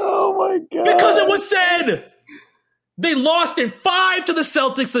 Oh my God. Because it was said they lost in 5 to the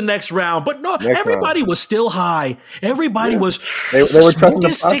Celtics the next round. But no, everybody was still high. Everybody was they were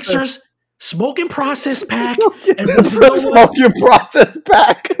smoking Sixers, smoking process pack. And smoking process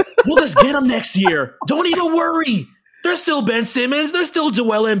pack. We'll just get them next year. Don't even worry. There's still Ben Simmons. There's still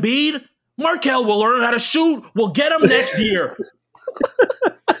Joel Embiid. Markelle will learn how to shoot. We'll get them next year.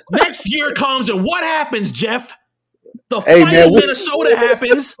 Next year comes, and what happens, Jeff? The fight in Minnesota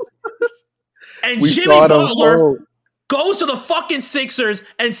happens, and Jimmy Butler goes to the fucking Sixers,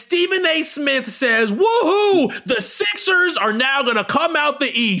 and Stephen A. Smith says, woohoo, the Sixers are now going to come out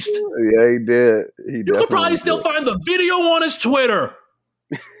the East. Yeah, he did. You could probably still find the video on his Twitter.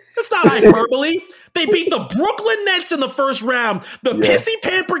 That's not hyperbole. They beat the Brooklyn Nets in the first round. The pissy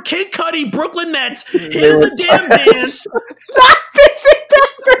pamper Kid Cudi Brooklyn Nets hit the damn dance. Not pissy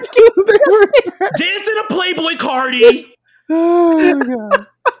pamper. Dancing to Playboy Cardi. Oh, God.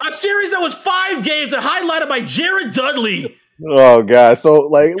 A series that was 5 games that highlighted by Jared Dudley. Oh, God. So,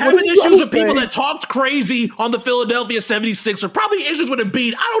 like, having issues with people that talked crazy on the Philadelphia 76ers. Probably issues with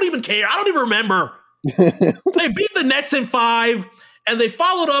Embiid. I don't even care. I don't even remember. They beat the Nets in 5. And they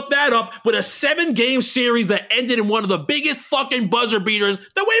followed that up with a 7-game series that ended in one of the biggest fucking buzzer beaters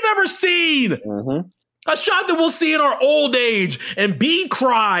that we've ever seen. Mm-hmm. A shot that we'll see in our old age. Embiid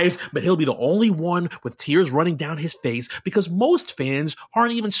cries, but he'll be the only one with tears running down his face because most fans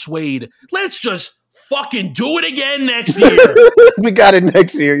aren't even swayed. Let's just fucking do it again next year. We got it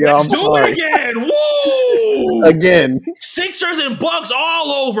next year, y'all. Let's do it again. Woo! Again. Sixers and Bucks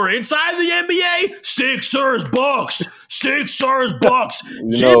all over. Inside the NBA, Sixers, Bucks. Sixers, Bucks.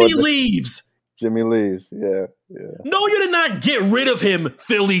 Jimmy leaves. Jimmy leaves, yeah. No, you did not get rid of him,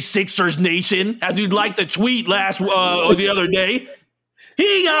 Philly Sixers Nation, as you'd like to tweet the other day.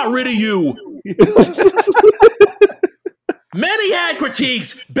 He got rid of you. Many had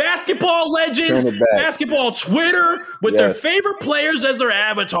critiques. Basketball legends, basketball Twitter, with their favorite players as their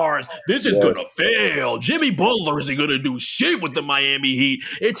avatars. This is going to fail. Jimmy Butler isn't going to do shit with the Miami Heat.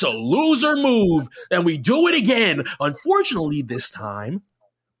 It's a loser move, and we do it again. Unfortunately, this time,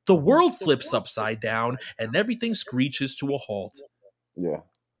 the world flips upside down and everything screeches to a halt. Yeah.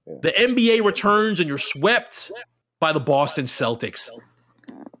 The NBA returns and you're swept by the Boston Celtics.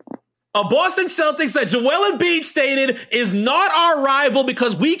 A Boston Celtics that Joel Embiid stated is not our rival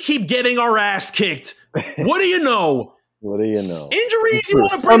because we keep getting our ass kicked. What do you know? Injuries, you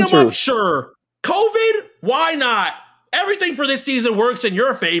want to bring them up? Sure. COVID? Why not? Everything for this season works in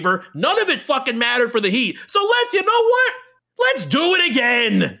your favor. None of it fucking mattered for the Heat. So you know what? Let's do it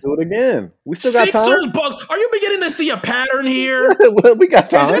again. We still got time. Sixers, Bucks. Are you beginning to see a pattern here? We got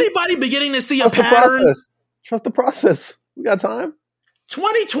time. Is anybody beginning to see a pattern? Trust the process. We got time.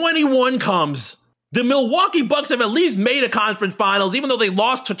 2021 comes. The Milwaukee Bucks have at least made a conference finals, even though they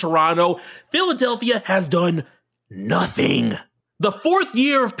lost to Toronto. Philadelphia has done nothing. The 4th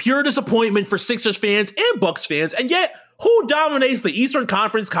year of pure disappointment for Sixers fans and Bucks fans, and yet, who dominates the Eastern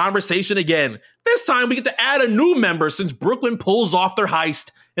Conference conversation again? This time, we get to add a new member since Brooklyn pulls off their heist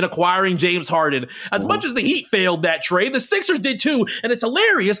in acquiring James Harden. As much as the Heat failed that trade, the Sixers did too, and it's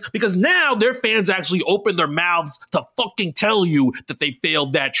hilarious because now their fans actually open their mouths to fucking tell you that they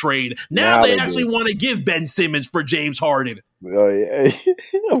failed that trade. Now they actually want to give Ben Simmons for James Harden. Oh, yeah.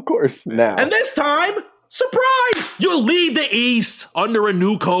 Of course, now. And this time, surprise! You'll lead the East under a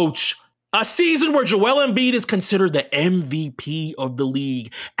new coach. A season where Joel Embiid is considered the MVP of the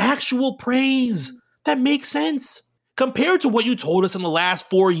league. Actual praise. That makes sense. Compared to what you told us in the last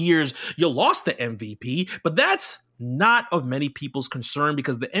 4 years, you lost the MVP, but that's not of many people's concern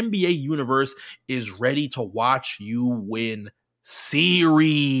because the NBA universe is ready to watch you win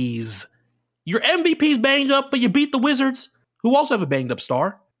series. Your MVP's banged up, but you beat the Wizards, who also have a banged up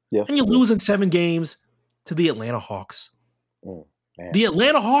star. Yes, and you lose in 7 games to the Atlanta Hawks. The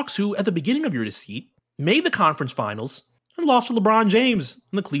Atlanta Hawks, who at the beginning of your deceit made the conference finals and lost to LeBron James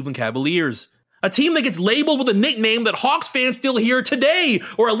and the Cleveland Cavaliers. A team that gets labeled with a nickname that Hawks fans still hear today,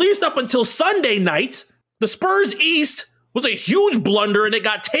 or at least up until Sunday night. The Spurs East was a huge blunder and it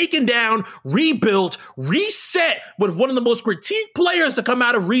got taken down, rebuilt, reset with one of the most critiqued players to come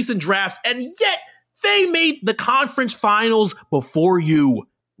out of recent drafts, and yet they made the conference finals before you.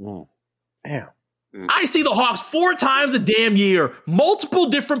 Damn. I see the Hawks 4 times a damn year, multiple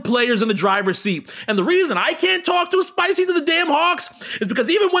different players in the driver's seat. And the reason I can't talk too spicy to the damn Hawks is because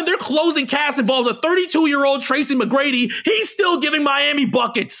even when their closing cast involves a 32-year-old Tracy McGrady, he's still giving Miami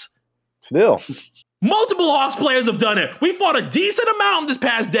buckets. Still. Multiple Hawks players have done it. We fought a decent amount this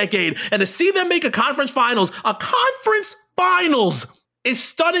past decade, and to see them make a conference finals is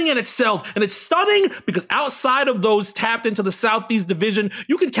stunning in itself. And it's stunning because outside of those tapped into the Southeast Division,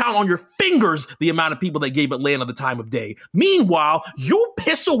 you can count on your fingers the amount of people that gave Atlanta the time of day. Meanwhile, you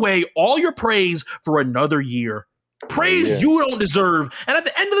piss away all your praise for another year. Praise you don't deserve. And at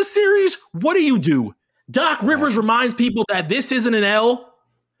the end of the series, what do? Doc Rivers reminds people that this isn't an L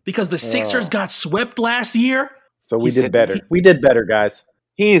because the Sixers got swept last year. So we did better. We did better, guys.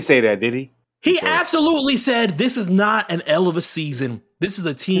 He didn't say that, did he? He absolutely said this is not an L of a season. This is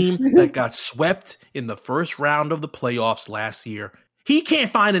a team that got swept in the first round of the playoffs last year. He can't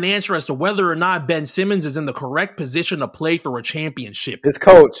find an answer as to whether or not Ben Simmons is in the correct position to play for a championship. His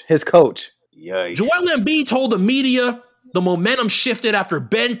coach. Yikes. Joel Embiid told the media the momentum shifted after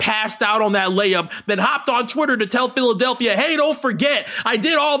Ben passed out on that layup, then hopped on Twitter to tell Philadelphia, hey, don't forget, I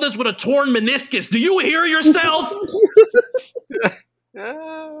did all this with a torn meniscus. Do you hear yourself?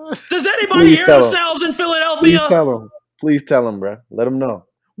 Does anybody hear themselves in Philadelphia? Please tell him, bro. Let him know.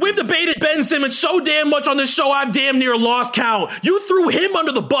 We've debated Ben Simmons so damn much on this show, I've damn near lost count. You threw him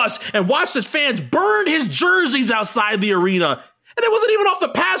under the bus and watched his fans burn his jerseys outside the arena. And it wasn't even off the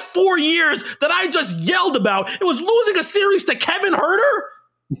past 4 years that I just yelled about. It was losing a series to Kevin Huerter.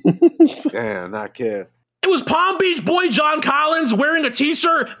 Damn, not Kev. It was Palm Beach boy John Collins wearing a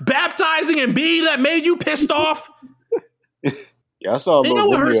t-shirt baptizing Embiid that made you pissed off? Yeah, I saw a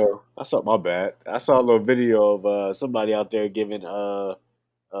little video. I saw a little video of somebody out there giving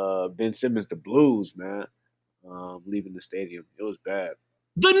Ben Simmons the blues, man. Leaving the stadium. It was bad.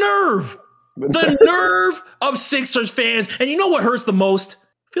 The nerve of Sixers fans. And you know what hurts the most?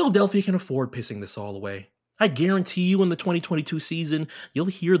 Philadelphia can afford pissing this all away. I guarantee you in the 2022 season, you'll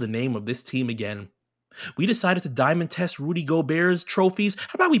hear the name of this team again. We decided to diamond test Rudy Gobert's trophies.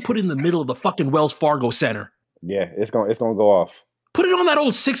 How about we put it in the middle of the fucking Wells Fargo Center? Yeah, it's gonna go off. Put it on that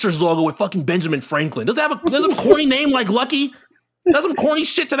old Sixers logo with fucking Benjamin Franklin. Does it have a corny name like Lucky? Does some corny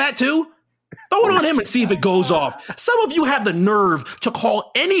shit to that too? Throw it on him and see if it goes off. Some of you have the nerve to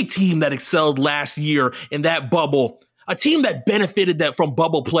call any team that excelled last year in that bubble a team that benefited from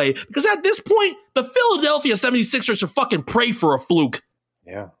bubble play, because at this point, the Philadelphia 76ers should fucking pray for a fluke.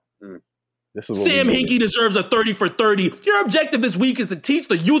 Yeah. This is Sam Hinkie deserves a 30 for 30. Your objective this week is to teach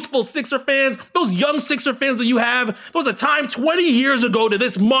the youthful Sixer fans, those young Sixer fans that you have, there was a time 20 years ago to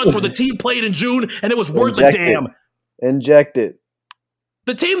this month where the team played in June and it was worth a damn. Inject it.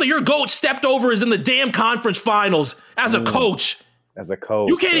 The team that your GOAT stepped over is in the damn conference finals as a coach. As a coach.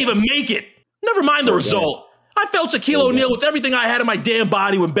 You can't even make it. Never mind the result. I felt Shaquille O'Neal with everything I had in my damn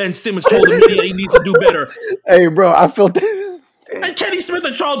body when Ben Simmons told the media he needs to do better. Hey, bro, I felt that. And Kenny Smith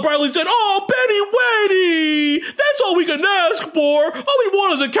and Charles Barkley said, "Oh, Benny Wadey, that's all we can ask for. All we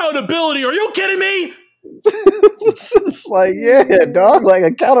want is accountability." Are you kidding me? It's like, yeah, dog, like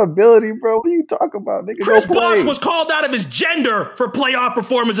accountability, bro. What are you talking about? Nigga, Chris Bosh was called out of his gender for playoff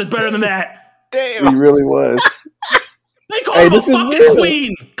performances better than that. Damn. He really was. They called him a fucking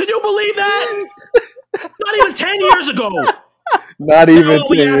queen. Could you believe that? Not even 10 years ago. Not even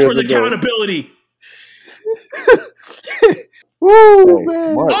 10 years ago. Accountability. Woo,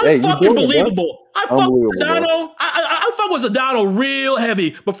 man. Mark, unfucking believable. I fuck with Sedano. I fuck with Sedano real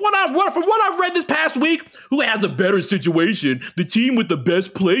heavy. But from what I've read this past week, who has a better situation? The team with the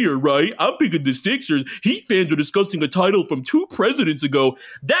best player, right? I'm picking the Sixers. Heat fans are discussing a title from 2 presidents ago.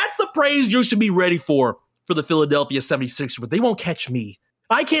 That's the praise you should be ready for the Philadelphia 76ers, but they won't catch me.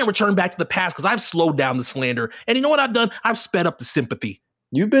 I can't return back to the past because I've slowed down the slander. And you know what I've done? I've sped up the sympathy.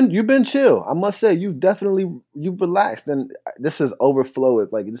 You've been chill. I must say, you've relaxed, and this has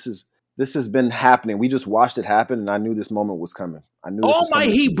overflowed. Like this has been happening. We just watched it happen, and I knew this moment was coming. I knew. All my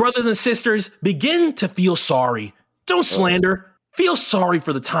Heat brothers and sisters, begin to feel sorry. Don't slander. Feel sorry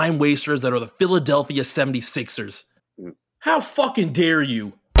for the time wasters that are the Philadelphia 76ers. How fucking dare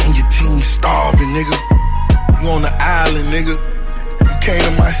you? And your team starving, nigga. You on the island, nigga. You came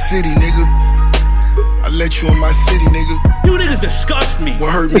to my city, nigga. I let you in my city, nigga. You niggas disgust me. What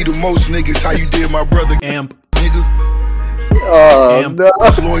hurt me the most, niggas, how you did my brother. Amp. Nigga. Amp. No. I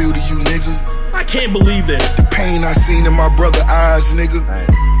was loyal to you, nigga. I can't believe this. The pain I seen in my brother's eyes, nigga.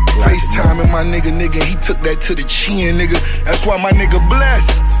 FaceTime in my nigga, he took that to the chin, nigga. That's why my nigga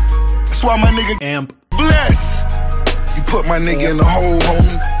blessed. That's why my nigga Amp. blessed. You put my nigga in the hole,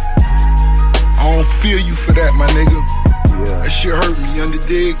 homie. I don't feel you for that, my nigga. Yeah. That shit hurt me, you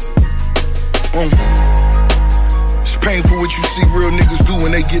dig? It's painful what you see real niggas do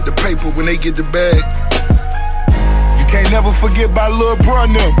when they get the paper, when they get the bag. You can't never forget about Lil' Bruh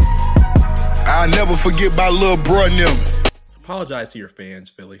and them. I'll never forget about Lil' Bruh and them. Apologize to your fans,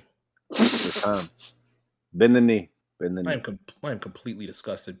 Philly. This time. Bend the knee. I am completely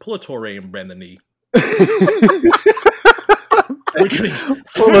disgusted. Pull a Torre and bend the knee. Pull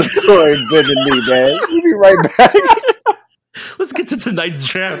a Torre and bend the knee, man. We'll be right back. Let's get to tonight's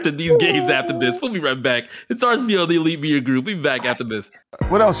draft and these games after this. We'll be right back. It's RSP on the Elite Media Group. We'll be back after this.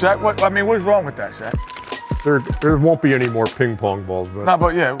 What else, Shaq? What's wrong with that, Shaq? There won't be any more ping pong balls, but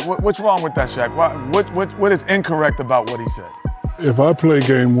what's wrong with that, Shaq? What is incorrect about what he said? If I play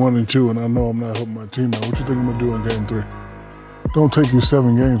game 1 and 2 and I know I'm not helping my team out, what you think I'm gonna do in game 3? Don't take you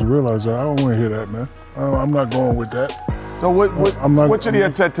 7 games to realize that. I don't want to hear that, man. I'm not going with that. So what should he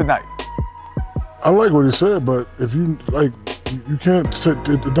have said tonight? I like what he said, but if you like, you can't.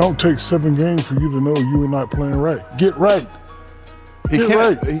 It don't take 7 games for you to know you are not playing right. Get right. He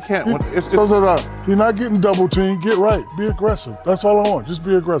can't. You're not getting double teamed. Get right. Be aggressive. That's all I want. Just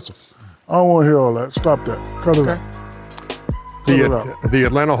be aggressive. I don't want to hear all that. Stop that. Cut it out. The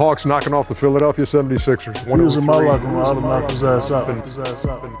Atlanta Hawks knocking off the Philadelphia 76ers. He was in my locker room. I'd have knocked his ass out.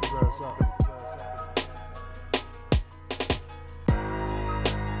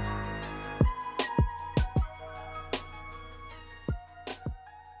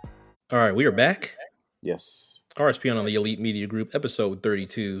 All right, we are back. Yes. RSP on the Elite Media Group, episode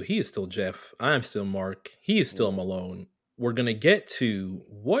 32. He is still Jeff. I am still Mark. He is still Malone. we're going to get to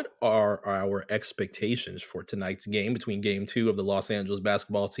what are our expectations for tonight's game between game 2 of the Los Angeles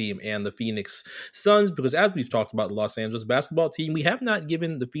basketball team and the Phoenix Suns, because as we've talked about the Los Angeles basketball team, we have not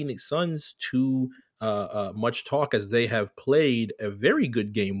given the Phoenix Suns too much talk, as they have played a very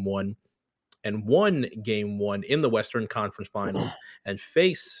good game 1 and won game 1 in the Western Conference Finals and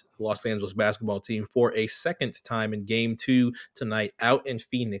face the Los Angeles basketball team for a second time in game 2 tonight out in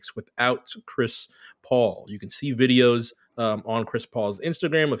Phoenix without Chris Paul. You can see videos on Chris Paul's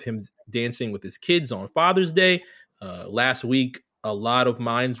Instagram of him dancing with his kids on Father's Day. Last week, a lot of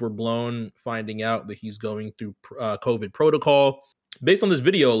minds were blown finding out that he's going through COVID protocol. Based on this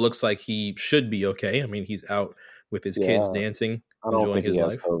video, it looks like he should be okay. I mean, he's out with his kids dancing. I don't think he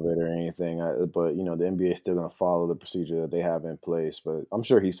has COVID or anything, but the NBA is still going to follow the procedure that they have in place. But I'm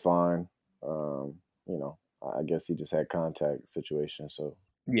sure he's fine. I guess he just had contact situation. So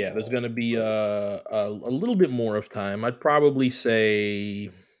yeah, there's going to be a little bit more of time. I'd probably say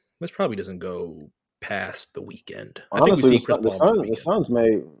this probably doesn't go past the weekend. Honestly, the Suns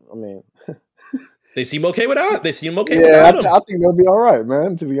may. I mean. They seem okay without. They seem okay. Yeah, I think they'll be all right,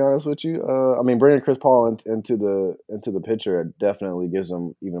 man. To be honest with you, bringing Chris Paul into the picture definitely gives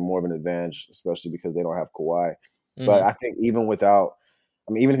them even more of an advantage, especially because they don't have Kawhi. Mm-hmm. But I think even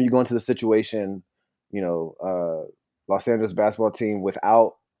if you go into the situation, Los Angeles basketball team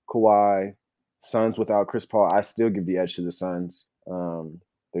without Kawhi, Suns without Chris Paul, I still give the edge to the Suns.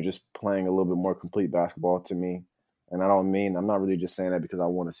 They're just playing a little bit more complete basketball to me. And I'm not really just saying that because I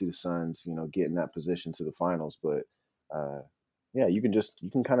want to see the Suns, get in that position to the finals. But you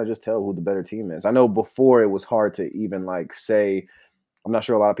can kind of just tell who the better team is. I know before it was hard to even say, I'm not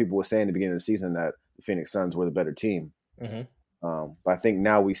sure a lot of people were saying at the beginning of the season that the Phoenix Suns were the better team. Mm-hmm. But I think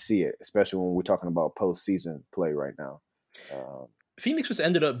now we see it, especially when we're talking about postseason play right now. Phoenix just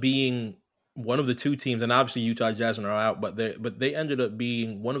ended up being one of the two teams, and obviously Utah Jazz are out, but they ended up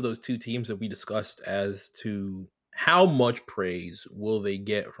being one of those two teams that we discussed as to how much praise will they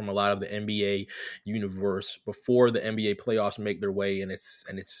get from a lot of the NBA universe before the NBA playoffs make their way, and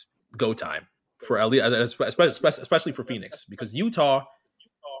it's go time for at least, especially for Phoenix, because Utah,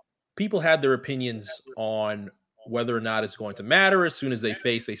 people had their opinions on whether or not it's going to matter as soon as they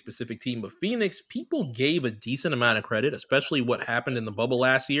face a specific team. But Phoenix, people gave a decent amount of credit, especially what happened in the bubble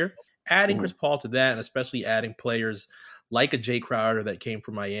last year. Adding Chris Paul to that, and especially adding players like a Jay Crowder that came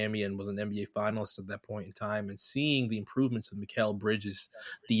from Miami and was an NBA finalist at that point in time, and seeing the improvements of Mikal Bridges,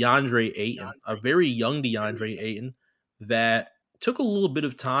 DeAndre Ayton, a very young DeAndre Ayton that took a little bit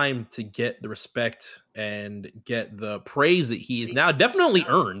of time to get the respect and get the praise that he is now definitely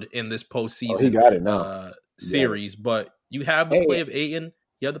earned in this postseason he got it now. Series. But you have the play of Ayton,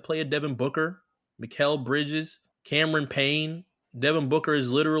 you have the play of Devin Booker, Mikal Bridges, Cameron Payne. Devin Booker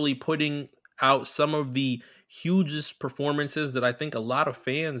is literally putting out some of the hugest performances that I think a lot of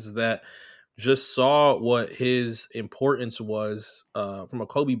fans that just saw what his importance was from a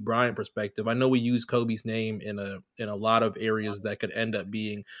Kobe Bryant perspective. I know we use Kobe's name in a lot of areas that could end up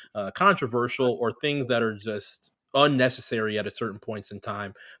being controversial or things that are just unnecessary at a certain points in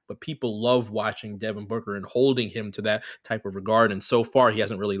time, but people love watching Devin Booker and holding him to that type of regard. And so far, he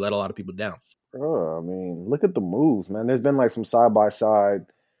hasn't really let a lot of people down. Look at the moves, man. There's been some side by side,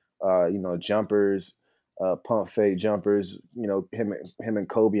 jumpers. Pump fake jumpers, him and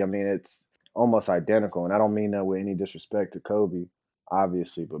Kobe. It's almost identical, and I don't mean that with any disrespect to Kobe,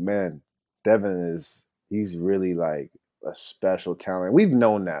 obviously. But man, Devin he's really a special talent. We've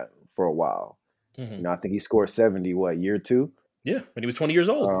known that for a while. Mm-hmm. I think he scored 70. Year 2? Yeah, when he was 20 years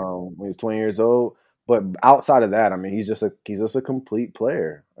old. When he was 20 years old. But outside of that, he's just a complete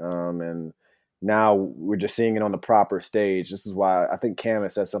player. And now we're just seeing it on the proper stage. This is why I think Cam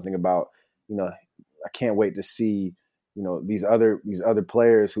has said something about I can't wait to see, these other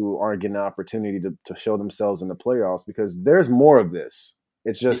players who aren't getting an opportunity to show themselves in the playoffs, because there's more of this.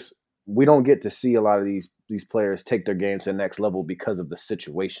 It's just we don't get to see a lot of these players take their game to the next level because of the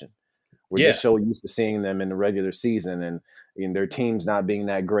situation. We're just so used to seeing them in the regular season and their teams not being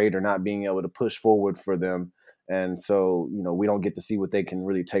that great or not being able to push forward for them. And so, we don't get to see what they can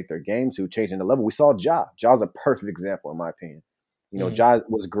really take their game to, changing the level. We saw Ja. Ja's a perfect example, in my opinion. Ja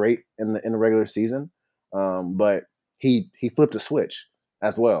was great in the regular season, but he flipped a switch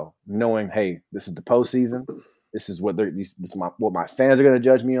as well, knowing, hey, this is the postseason. This is what what my fans are going to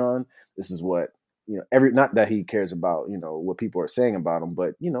judge me on. This is what not that he cares about what people are saying about him,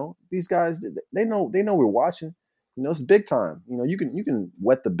 but these guys, they know we're watching. It's big time. You can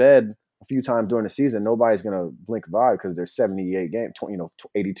wet the bed a few times during the season. Nobody's going to blink an eye because there's 78 games,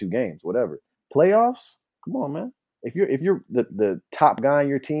 82 games, whatever. Playoffs, come on, man. if you're the top guy in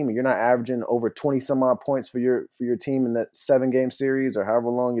your team and you're not averaging over 20 some odd points for your team in that 7-game series or however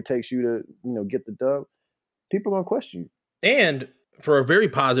long it takes you to get the dub, people are gonna question you. And for a very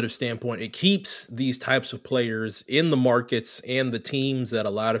positive standpoint, it keeps these types of players in the markets and the teams that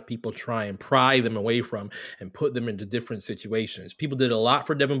a lot of people try and pry them away from and put them into different situations. People did a lot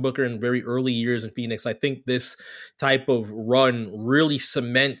for Devin Booker in very early years in Phoenix. I think this type of run really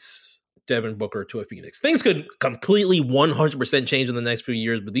cements Devin Booker to a Phoenix. Things could completely 100% change in the next few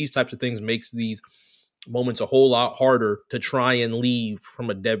years, but these types of things makes these moments a whole lot harder to try and leave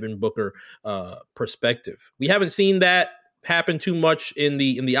from a Devin Booker perspective. We haven't seen that happen too much in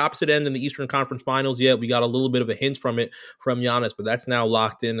the opposite end in the Eastern Conference Finals yet. We got a little bit of a hint from it from Giannis, but that's now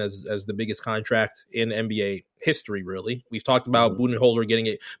locked in as the biggest contract in NBA history, really. We've talked about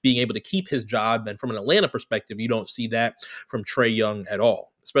Budenholzer being able to keep his job, and from an Atlanta perspective, you don't see that from Trae Young at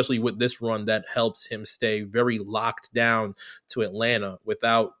all, especially with this run that helps him stay very locked down to Atlanta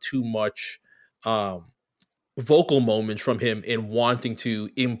without too much vocal moments from him in wanting to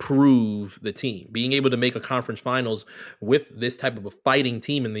improve the team. Being able to make a conference finals with this type of a fighting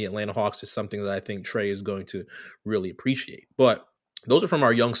team in the Atlanta Hawks is something that I think Trae is going to really appreciate. But those are from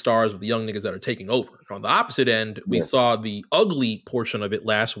our young stars, with the young niggas that are taking over. On the opposite end, we saw the ugly portion of it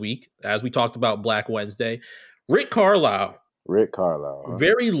last week, as we talked about Black Wednesday. Rick Carlisle. Huh?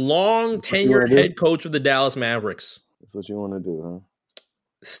 Very long tenured head coach of the Dallas Mavericks. That's what you want to do, huh?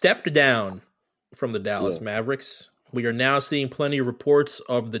 Stepped down from the Dallas Mavericks. We are now seeing plenty of reports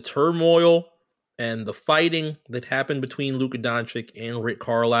of the turmoil and the fighting that happened between Luka Doncic and Rick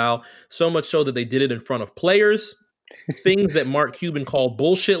Carlisle, so much so that they did it in front of players. Things that Mark Cuban called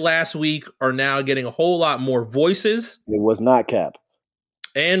bullshit last week are now getting a whole lot more voices. It was not Cap.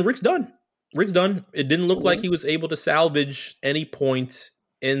 And Rick's done. It didn't look like he was able to salvage any point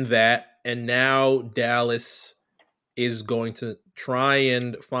in that. And now Dallas is going to try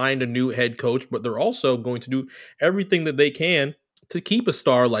and find a new head coach, but they're also going to do everything that they can to keep a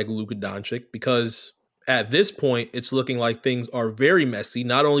star like Luka Doncic, because at this point, it's looking like things are very messy,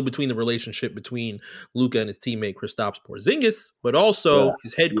 not only between the relationship between Luka and his teammate Kristaps Porzingis, but also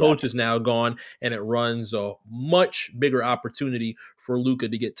his head coach is now gone, and it runs a much bigger opportunity for Luka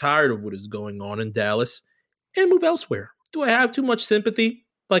to get tired of what is going on in Dallas and move elsewhere. Do I have too much sympathy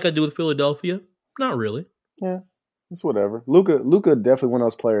like I do with Philadelphia? Not really. Yeah. It's whatever. Luka definitely one of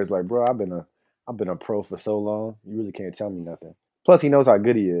those players like, bro, I've been a pro for so long. You really can't tell me nothing. Plus, he knows how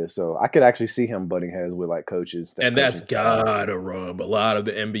good he is, so I could actually see him butting heads with like coaches. And that's gotta rub a lot of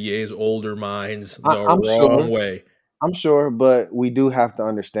the NBA's older minds the wrong way. I'm sure, but we do have to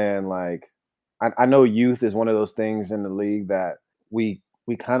understand. Like, I know youth is one of those things in the league that we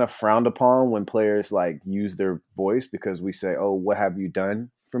kind of frowned upon when players like use their voice, because we say, "Oh, what have you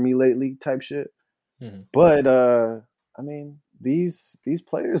done for me lately?" type shit. Mm-hmm. But I mean, these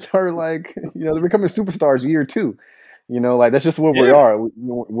players are like, they're becoming superstars year 2. Like that's just where we are.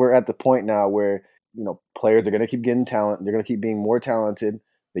 We're at the point now where players are going to keep getting talent. They're going to keep being more talented.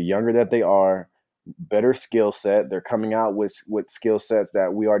 The younger that they are, better skill set. They're coming out with skill sets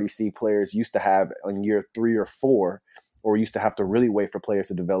that we already see players used to have in year 3 or 4, or used to have to really wait for players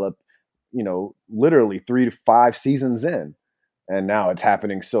to develop. Literally 3 to 5 seasons in. And now it's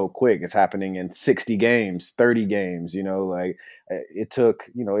happening so quick. It's happening in 60 games, 30 games, like it took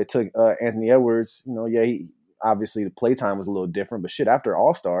Anthony Edwards, he obviously the play time was a little different, but shit, after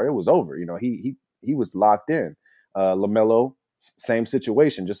All-Star, it was over. He was locked in. LaMelo, same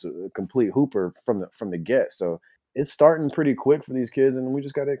situation, just a complete hooper from the get. So it's starting pretty quick for these kids, and we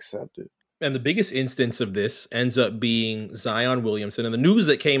just got to accept it. And the biggest instance of this ends up being Zion Williamson. And the news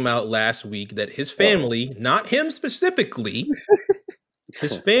that came out last week that his family, not him specifically,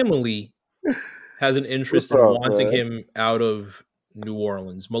 his family has an interest in wanting him out of New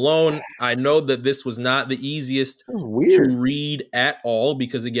Orleans. Malone, I know that this was not the easiest to read at all,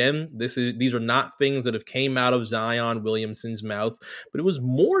 because again, these are not things that have came out of Zion Williamson's mouth, but it was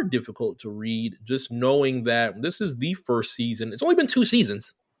more difficult to read just knowing that this is the first season. It's only been 2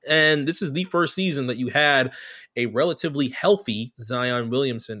 seasons. And this is the first season that you had a relatively healthy Zion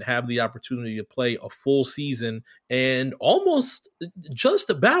Williamson have the opportunity to play a full season and almost just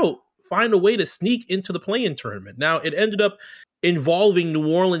about find a way to sneak into the play-in tournament. Now, it ended up involving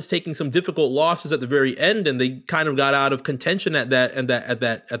New Orleans taking some difficult losses at the very end, and they kind of got out of contention at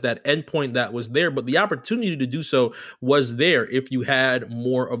that end point that was there. But the opportunity to do so was there if you had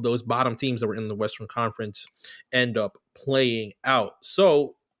more of those bottom teams that were in the Western Conference end up playing out.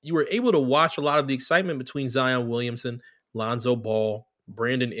 So you were able to watch a lot of the excitement between Zion Williamson, Lonzo Ball,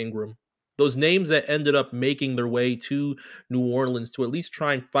 Brandon Ingram, those names that ended up making their way to New Orleans to at least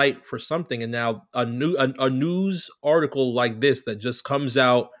try and fight for something. And now a news article like this that just comes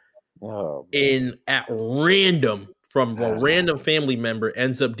out at random from a random family member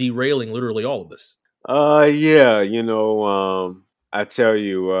ends up derailing literally all of this. Yeah, I tell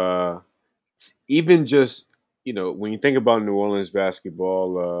you, even just, when you think about New Orleans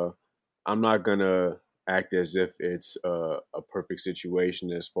basketball, I'm not gonna act as if it's a perfect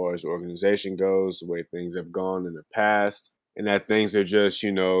situation as far as the organization goes, the way things have gone in the past, and that things are just,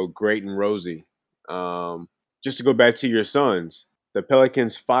 great and rosy. Just to go back to your Suns, the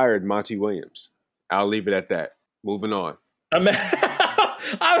Pelicans fired Monty Williams. I'll leave it at that. Moving on. Imagine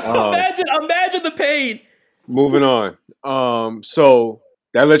the pain. Moving on. So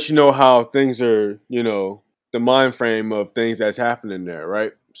that lets you know how things are, the mind frame of things that's happening there,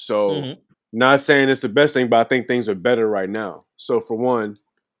 right? So not saying it's the best thing, but I think things are better right now. So for one,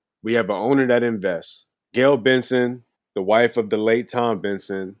 we have an owner that invests. Gail Benson, the wife of the late Tom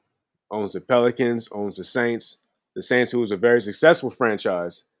Benson, owns the Pelicans, owns the Saints. The Saints, who was a very successful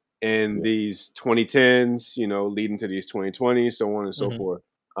franchise in these 2010s, leading to these 2020s, so on and so forth.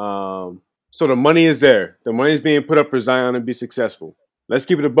 So the money is there. The money is being put up for Zion to be successful. Let's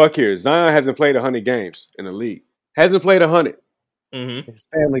keep it a buck here. Zion hasn't played 100 games in the league. Hasn't played 100. His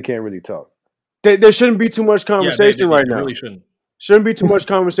family can't really talk. There shouldn't be too much conversation right now. Really shouldn't. Shouldn't be too much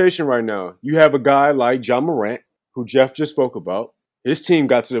conversation right now. You have a guy like Ja Morant, who Jeff just spoke about. His team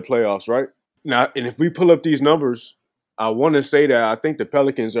got to the playoffs, right? Now, and if we pull up these numbers, I want to say that I think the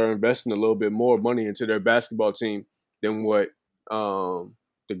Pelicans are investing a little bit more money into their basketball team than what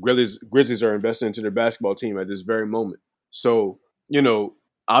the Grizzlies are investing into their basketball team at this very moment. So,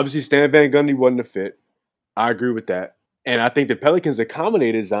 obviously Stan Van Gundy wasn't a fit. I agree with that. And I think the Pelicans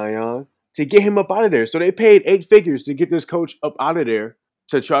accommodated Zion to get him up out of there. So they paid 8 figures to get this coach up out of there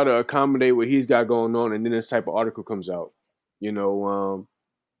to try to accommodate what he's got going on. And then this type of article comes out.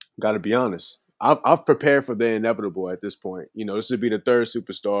 Got to be honest. I've prepared for the inevitable at this point. This would be the third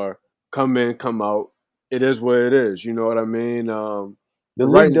superstar. Come in, come out. It is what it is. You know what I mean? The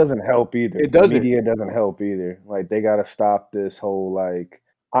league doesn't help either. It doesn't. The media doesn't help either. Like, they got to stop this whole,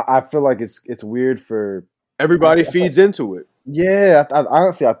 I feel like it's weird for everybody feeds into it. Yeah,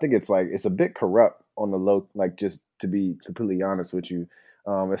 honestly, I think it's it's a bit corrupt on the low. Just to be completely honest with you,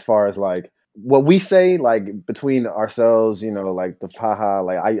 as far as what we say, between ourselves, the haha,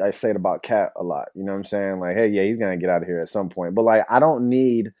 I say it about Cat a lot. You know what I'm saying? Hey, yeah, he's gonna get out of here at some point. But I don't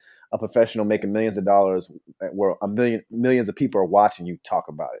need a professional making millions of dollars where millions of people are watching you talk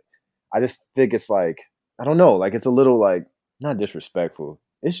about it. I just think it's I don't know, it's a little not disrespectful.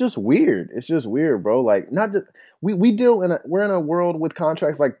 It's just weird. It's just weird, bro. Not just, we're in a world with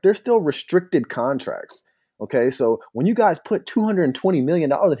contracts. They're still restricted contracts. Okay, so when you guys put $220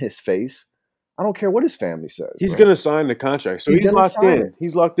 million in his face, I don't care what his family says. He's going to sign the contract. So he's locked in.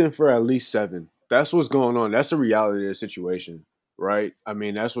 He's locked in for at least 7. That's what's going on. That's the reality of the situation, right? I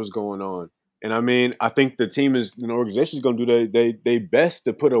mean, that's what's going on. And I mean, I think the team is, the organization is going to do they best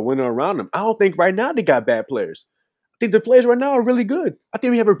to put a winner around them. I don't think right now they got bad players. I think the players right now are really good. I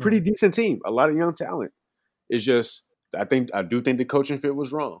think we have a pretty decent team, a lot of young talent. It's just, I do think the coaching fit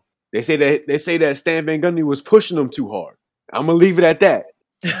was wrong. They say that Stan Van Gundy was pushing them too hard. I'm gonna leave it at that.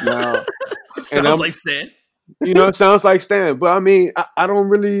 Now, sounds like Stan. It sounds like Stan. But I mean, I don't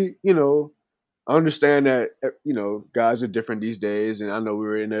really, I understand that, guys are different these days, and I know we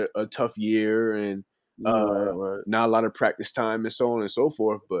were in a tough year and not a lot of practice time and so on and so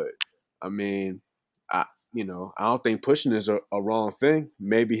forth. But I mean, I don't think pushing is a wrong thing.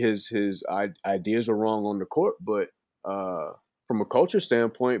 Maybe his ideas are wrong on the court, but from a culture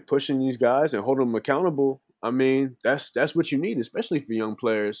standpoint, pushing these guys and holding them accountable, I mean, that's what you need, especially for young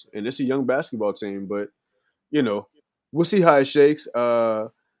players. And it's a young basketball team, but we'll see how it shakes.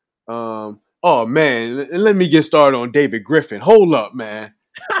 Oh man, let me get started on David Griffin. Hold up, man.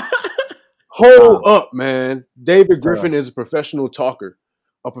 Hold up, man. David Griffin is a professional talker.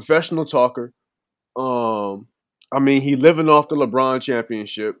 I mean, he living off the LeBron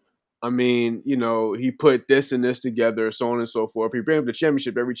championship. I mean, he put this and this together, so on and so forth. He brings up the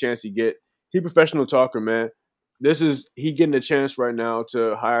championship every chance he get. He a professional talker, man. He getting a chance right now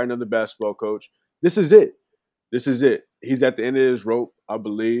to hire another basketball coach. This is it. He's at the end of his rope, I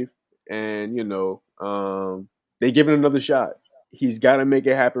believe. And, they give him another shot. He's got to make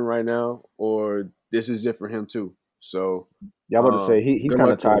it happen right now, or this is it for him too. So, yeah, I'm about to say he's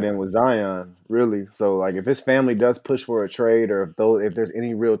kind of tied in with Zion, really. So, if his family does push for a trade, or if there's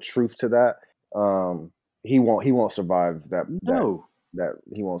any real truth to that, he won't survive that. No, that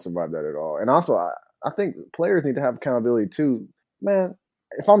he won't survive that at all. And also, I think players need to have accountability too, man.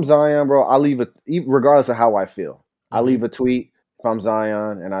 if I'm Zion, bro, I leave it regardless of how I feel. I leave a tweet if I'm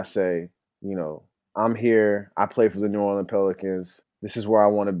Zion and I say, you know, I'm here. I play for the New Orleans Pelicans. This is where I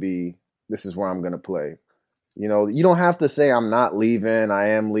want to be. This is where I'm going to play. You know, you don't have to say I'm not leaving. I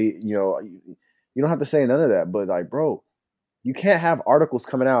am you know, you don't have to say none of that. But like, bro, you can't have articles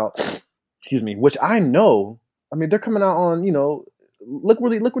coming out, excuse me, which I know. I mean, they're coming out on, you know, look where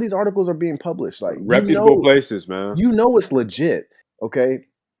these articles are being published. Like reputable places, man. You know it's legit, okay?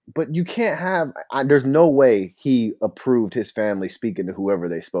 But you can't have. There's no way he approved his family speaking to whoever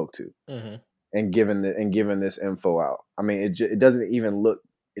they spoke to and giving this info out. I mean, it doesn't even look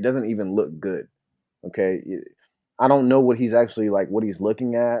good. Okay, I don't know what he's actually like, what he's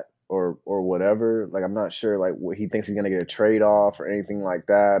looking at or whatever. Like, I'm not sure like what he thinks he's gonna get a trade off or anything like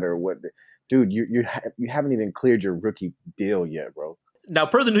that or what. Dude, you haven't even cleared your rookie deal yet, bro. Now,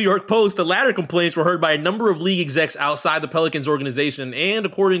 per the New York Post, the latter complaints were heard by a number of league execs outside the Pelicans organization and,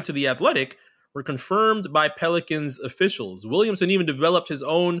 according to The Athletic, were confirmed by Pelicans officials. Williamson even developed his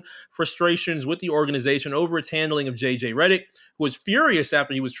own frustrations with the organization over its handling of J.J. Redick, who was furious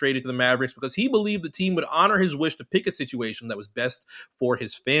after he was traded to the Mavericks because he believed the team would honor his wish to pick a situation that was best for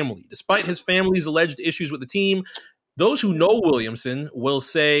his family. Despite his family's alleged issues with the team, those who know Williamson will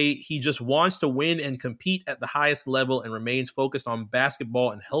say he just wants to win and compete at the highest level and remains focused on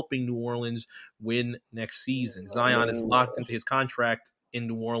basketball and helping New Orleans win next season. Zion is locked into his contract in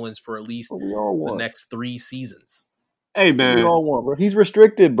New Orleans for at least the next 3 seasons. Hey, man. We all want, bro. He's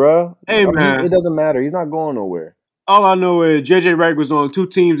restricted, bro. Hey, man. It doesn't matter. He's not going nowhere. All I know is J.J. Redick was on 2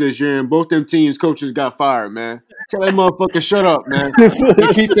 teams this year, and both them teams' coaches got fired, man. Tell that motherfucker shut up, man.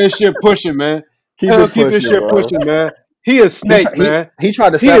 Keep that shit pushing, man. Keep this shit pushing, man. He a snake, man. He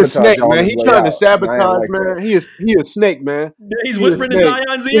tried to sabotage, man. He trying to sabotage, man. He a snake, man. Yeah, he's whispering in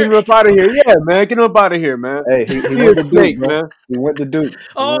Zion's ear. Get him up out of here, yeah, man. Get him up out of here, man. Hey, he went to Duke, man. He went to Duke.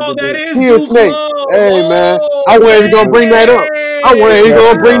 Oh, that is he a snake. Hey, man. I wasn't even gonna bring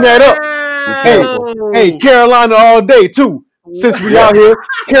that up. Hey, Carolina all day too. Since we out here,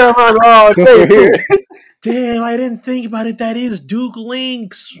 Carolina all day here. Damn, I didn't think about it. That is Duke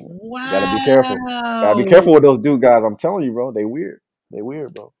Lynx. Wow. Gotta be careful. Gotta be careful with those Duke guys. I'm telling you, bro. They weird,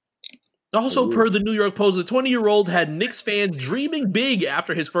 bro. Also, per the New York Post, the 20-year-old had Knicks fans dreaming big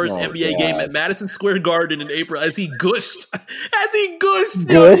after his first NBA game at Madison Square Garden in April as he gushed. New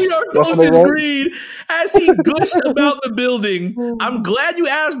York Post is green. As he gushed about the building. I'm glad you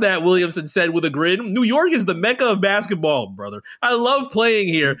asked that, Williamson said with a grin. New York is the mecca of basketball, brother. I love playing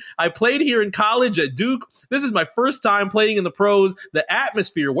here. I played here in college at Duke. This is my first time playing in the pros. The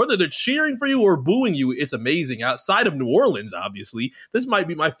atmosphere, whether they're cheering for you or booing you, it's amazing. Outside of New Orleans, obviously, this might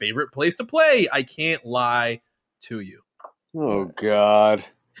be my favorite place to play. I can't lie to you. Oh, God.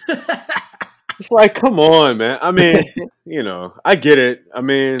 It's like, come on, man. I mean, you know, I get it. I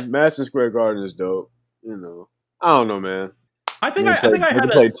mean, Madison Square Garden is dope. You know, I don't know, man. I think I had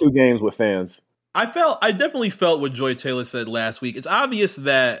played 2 games with fans. I definitely felt what Joy Taylor said last week. It's obvious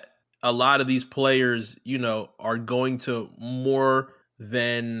that a lot of these players, you know, are going to more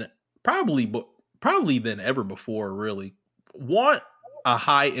than probably than ever before, really want a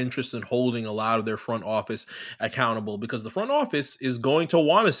high interest in holding a lot of their front office accountable, because the front office is going to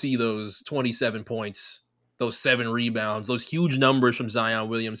want to see those 27 points, those 7 rebounds, those huge numbers from Zion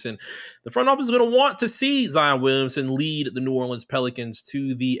Williamson. The front office is going to want to see Zion Williamson lead the New Orleans Pelicans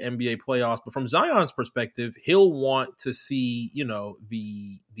to the NBA playoffs. But from Zion's perspective, he'll want to see, you know,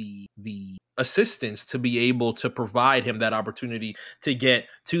 the assistance to be able to provide him that opportunity to get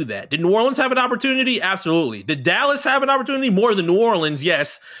to that. Did New Orleans have an opportunity? Absolutely. Did Dallas have an opportunity? More than New Orleans,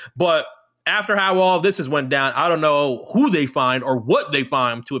 yes. But after how all of this has went down, I don't know who they find or what they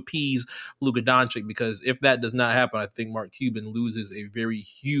find to appease Luka Doncic, because if that does not happen, I think Mark Cuban loses a very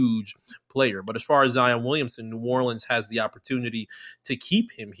huge player. But as far as Zion Williamson, New Orleans has the opportunity to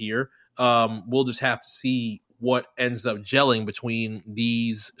keep him here. We'll just have to see what ends up gelling between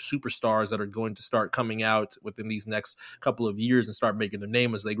these superstars that are going to start coming out within these next couple of years and start making their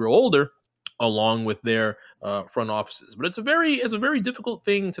name as they grow older, along with their front offices. But it's a very difficult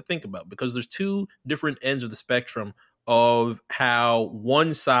thing to think about, because there's 2 different ends of the spectrum of how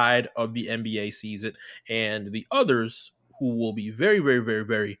one side of the NBA sees it, and the others who will be very, very, very,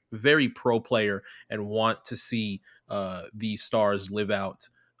 very, very pro player and want to see these stars live out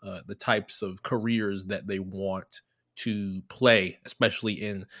the types of careers that they want to play, especially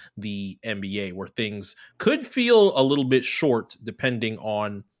in the NBA, where things could feel a little bit short depending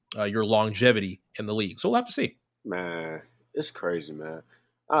on your longevity in the league. So we'll have to see. Man, it's crazy, man.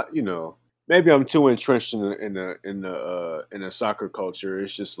 You know, maybe I'm too entrenched in the soccer culture.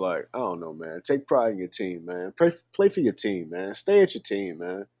 It's just like, I don't know, man. Take pride in your team, man. Play for your team, man. Stay at your team,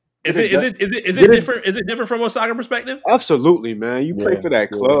 man. Is it different? Is it different from a soccer perspective? Absolutely, man. You play for that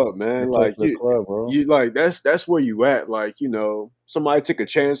club, man. Like you, club, bro. You like that's where you at. Like, you know, somebody took a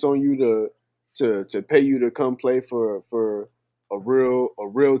chance on you to pay you to come play for a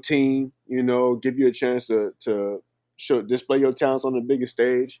real team. You know, give you a chance to display your talents on the biggest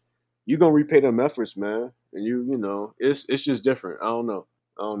stage. You're gonna repay them efforts, man. And you know, it's just different. I don't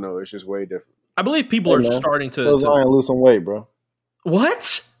know. It's just way different. I believe people are starting to Zion lose some weight, bro.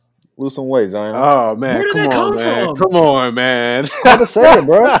 What? Lose some weight, Zion. Oh man, where did that come from? Come on, man. I just say it,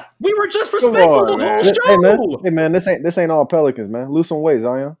 bro. We were just respectful the whole show. Hey man, this ain't all Pelicans, man. Lose some weight,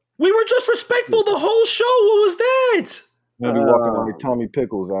 Zion. We were just respectful the whole show. What was that? Be walking like Tommy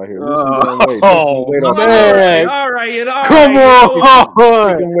Pickles out here. Lose some weight. Man. All right. Come on.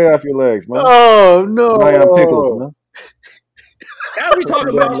 Take some weight off your legs, man. Oh no, Zion Pickles, man. As we talk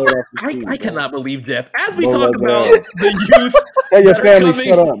about, I cannot believe Jeff. As we talk about the youth, tell your family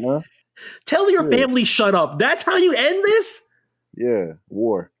shut up, man. Tell your family shut up. That's how you end this? Yeah,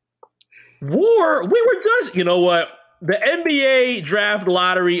 war. We were just, you know what? The NBA draft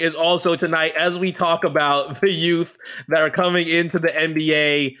lottery is also tonight as we talk about the youth that are coming into the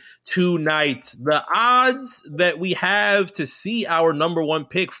NBA tonight. The odds that we have to see our number one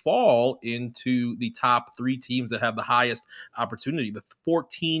pick fall into the top 3 teams that have the highest opportunity, the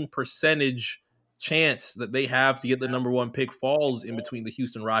 14% chance that they have to get the number one pick falls in between the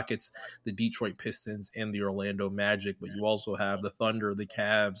Houston Rockets, the Detroit Pistons, and the Orlando Magic. But you also have the Thunder, the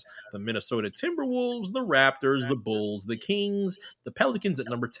Cavs, the Minnesota Timberwolves, the Raptors, the Bulls, the Kings, the Pelicans at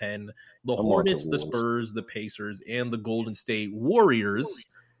number 10, the Hornets, the Spurs, the Pacers, and the Golden State Warriors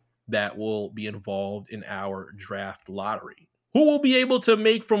that will be involved in our draft lottery. Who will be able to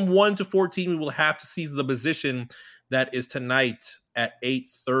make from 1 to 14? We will have to see the position that is tonight at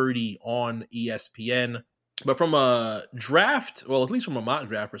 8:30 on ESPN. But from a draft, well, at least from a mock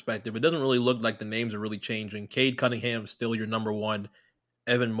draft perspective, it doesn't really look like the names are really changing. Cade Cunningham still your number 1.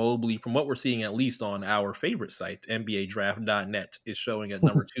 Evan Mobley, from what we're seeing at least on our favorite site, NBADraft.net, is showing at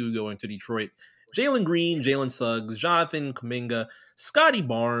number 2 going to Detroit. Jalen Green, Jalen Suggs, Jonathan Kuminga, Scotty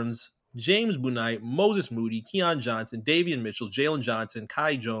Barnes, James Bouknight, Moses Moody, Keon Johnson, Davion Mitchell, Jalen Johnson,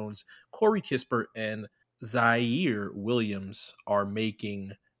 Kai Jones, Corey Kispert, and Zaire Williams are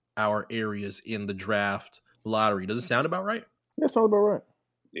making our areas in the draft lottery. Does it sound about right? Yeah, sounds about right.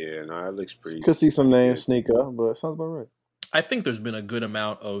 Yeah, no, it looks pretty. Could see some names sneak up, but it sounds about right. I think there's been a good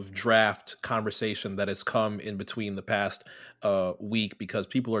amount of draft conversation that has come in between the past week because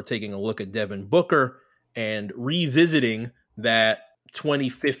people are taking a look at Devin Booker and revisiting that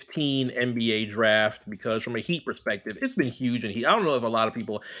 2015 NBA draft, because from a Heat perspective, it's been huge. And I don't know if a lot of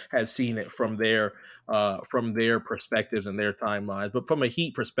people have seen it from their perspectives and their timelines, but from a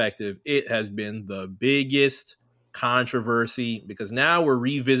Heat perspective, it has been the biggest controversy because now we're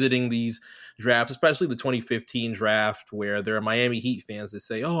revisiting these drafts, especially the 2015 draft, where there are Miami Heat fans that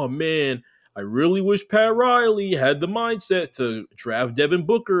say, oh man, I really wish Pat Riley had the mindset to draft Devin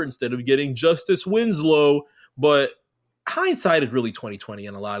Booker instead of getting Justice Winslow. But hindsight is really 2020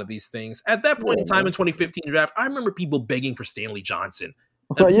 in a lot of these things. At that point in time in 2015 draft, I remember people begging for Stanley Johnson.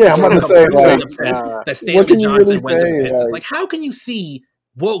 Yeah, I'm going to say that Stanley Johnson went to the Pistons. Like, how can you see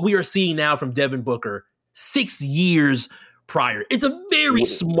what we are seeing now from Devin Booker 6 years prior? It's a very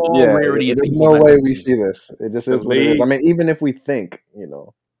small rarity. There's no way we see this. It just is what it is. I mean, even if we think,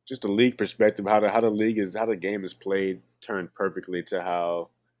 just the league perspective, how the game is played turned perfectly to how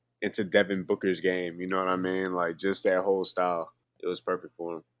into Devin Booker's game. You know what I mean? Like, just that whole style, it was perfect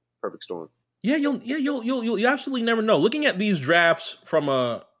for him. Perfect storm. Yeah, you'll absolutely never know. Looking at these drafts from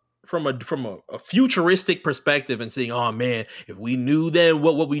a futuristic perspective and saying, oh man, if we knew then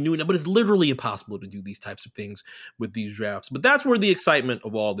what we knew now, but it's literally impossible to do these types of things with these drafts. But that's where the excitement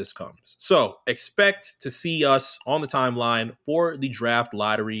of all this comes. So expect to see us on the timeline for the draft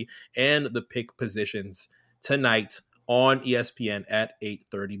lottery and the pick positions tonight on ESPN at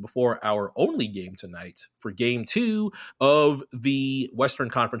 8:30 before our only game tonight for game 2 of the Western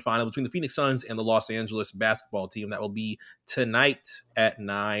Conference Final between the Phoenix Suns and the Los Angeles basketball team. That will be tonight at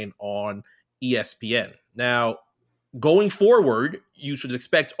 9 on ESPN. Now, going forward, you should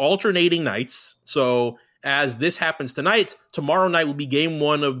expect alternating nights. So as this happens tonight, tomorrow night will be game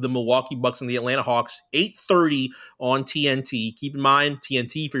 1 of the Milwaukee Bucks and the Atlanta Hawks, 8:30 on TNT. Keep in mind,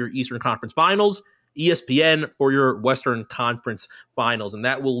 TNT for your Eastern Conference Finals, ESPN for your Western Conference Finals. And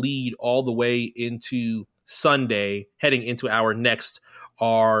that will lead all the way into Sunday, heading into our next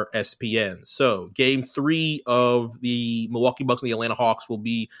RSPN. So game 3 of the Milwaukee Bucks and the Atlanta Hawks will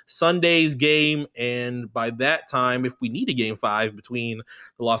be Sunday's game. And by that time, if we need a game 5 between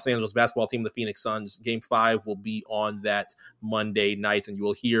the Los Angeles basketball team and the Phoenix Suns, game 5 will be on that Monday night. And you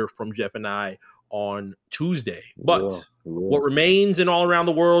will hear from Jeff and I on Tuesday. But what remains in all around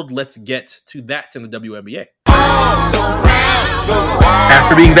the world, let's get to that in the WNBA.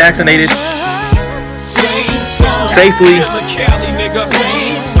 After being vaccinated safely,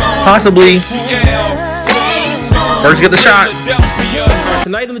 possibly first get the shot.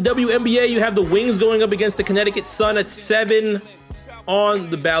 Tonight in the WNBA, you have the Wings going up against the Connecticut Sun at 7 on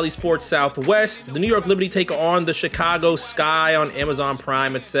the Bally Sports Southwest. The New York Liberty take on the Chicago Sky on Amazon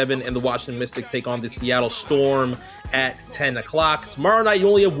Prime at 7, and the Washington Mystics take on the Seattle Storm at 10 o'clock. Tomorrow night, you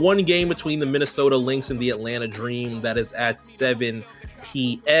only have one game between the Minnesota Lynx and the Atlanta Dream. That is at 7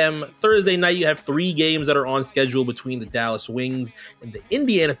 p.m. Thursday night, you have 3 games that are on schedule between the Dallas Wings and the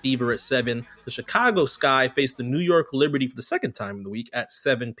Indiana Fever at 7. The Chicago Sky face the New York Liberty for the second time in the week at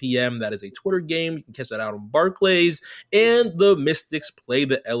 7 p.m. That is a Twitter game. You can catch that out on Barclays. And the Mystics play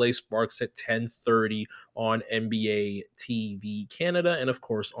the LA Sparks at 10:30 on NBA TV Canada and, of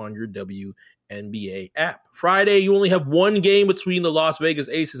course, on your WNBA app. Friday, you only have one game between the Las Vegas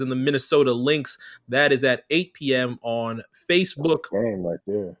Aces and the Minnesota Lynx. That is at 8 p.m. on Facebook. That's a game right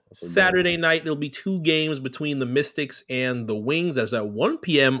there. Saturday night, there'll be 2 games between the Mystics and the Wings. That's at 1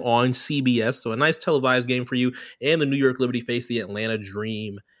 p.m. on CBS. So a nice televised game for you. And the New York Liberty face the Atlanta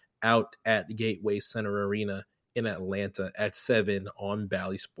Dream out at the Gateway Center Arena in Atlanta at 7 on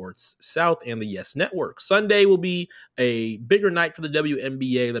Bally Sports South and the Yes Network. Sunday will be a bigger night for the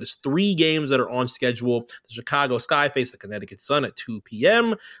WNBA. That is 3 games that are on schedule. The Chicago Sky face the Connecticut Sun at 2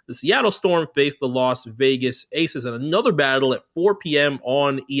 p.m. The Seattle Storm face the Las Vegas Aces in another battle at 4 p.m.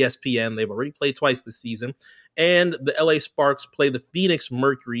 on ESPN. They've already played twice this season. And the LA Sparks play the Phoenix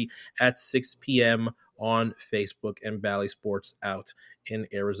Mercury at 6 p.m. on Facebook and Bally Sports out in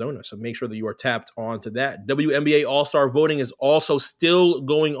Arizona. So make sure that you are tapped onto that. WNBA All-Star voting is also still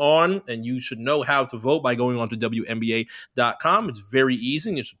going on, and you should know how to vote by going on to WNBA.com. It's very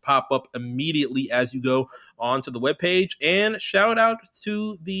easy, and it should pop up immediately as you go onto the webpage. And shout out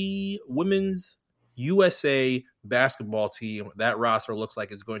to the Women's USA basketball team. That roster looks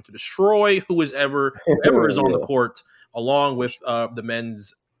like it's going to destroy whoever is on the court, along with the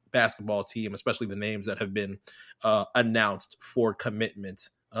men's basketball team, especially the names that have been announced for commitment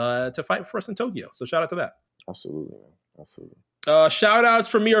to fight for us in Tokyo. So shout out to that. Absolutely, man. Absolutely. Shout outs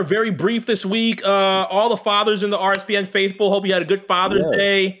from me are very brief this week. All the fathers in the RSPN faithful, hope you had a good Father's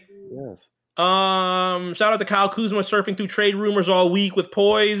Day. Yes. Shout out to Kyle Kuzma surfing through trade rumors all week with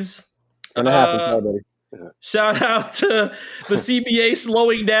Poise. And it happens, buddy. Shout out to the CBA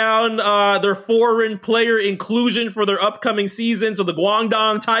slowing down their foreign player inclusion for their upcoming season. So the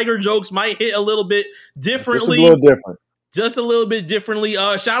Guangdong Tiger jokes might hit a little bit differently. Just a little bit differently.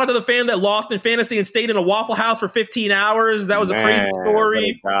 Shout out to the fan that lost in fantasy and stayed in a Waffle House for 15 hours. That was a crazy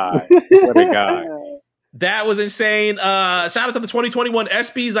story. What a guy. That was insane. Shout out to the 2021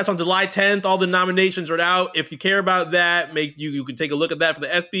 ESPYs. That's on July 10th. All the nominations are out. If you care about that, you can take a look at that for the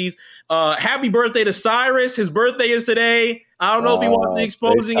ESPYs. Happy birthday to Cyrus. His birthday is today. I don't know if he wants to be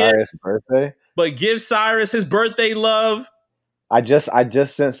exposing Cyrus' birthday, but give Cyrus his birthday love. I just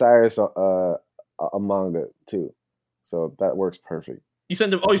sent Cyrus a manga too, so that works perfect. You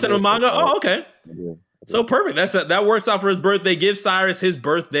sent him? Oh, you sent him a manga? Oh, okay. I did. So perfect. That works out for his birthday. Give Cyrus his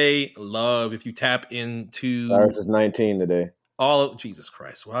birthday love if you tap into. Cyrus is 19 today. Jesus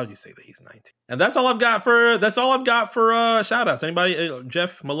Christ. Why would you say that he's 19? And that's all I've got for shout outs. Anybody?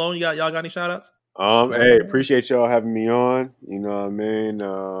 Jeff Malone, y'all got any shout outs? Hey, appreciate y'all having me on. You know what I mean?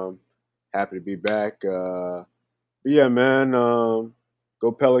 Happy to be back. But yeah, man,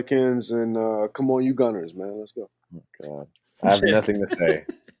 go Pelicans and come on, you Gunners, man. Let's go. Oh, God. I have nothing to say.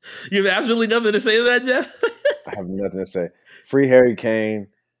 You have absolutely nothing to say to that, Jeff? I have nothing to say. Free Harry Kane.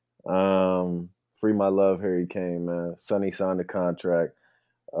 Free my love, Harry Kane, man. Sonny signed the contract.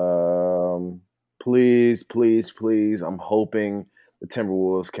 Please, please, please. I'm hoping the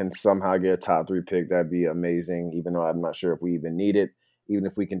Timberwolves can somehow get a top 3 pick. That'd be amazing, even though I'm not sure if we even need it. Even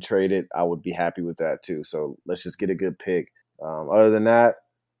if we can trade it, I would be happy with that too. So let's just get a good pick. Other than that,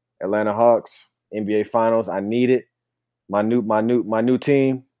 Atlanta Hawks, NBA Finals. I need it. My new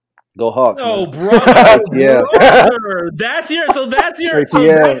team. Go Hawks. Oh, brother. That's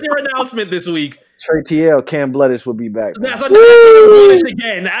your announcement this week. Trey TL, Cam Bledis will be back. That's Bledis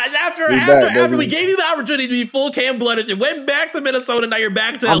again. After we gave you the opportunity to be full Cam Bledis, you went back to Minnesota. Now you're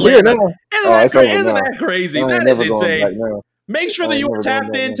back to Atlanta. Isn't that crazy? That is insane. Make sure that you are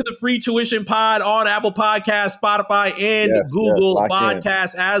tapped into the Free Tuition Pod on Apple Podcasts, Spotify, and Google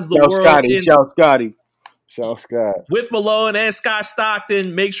Podcasts as the world. Shout Scott. With Malone and Scott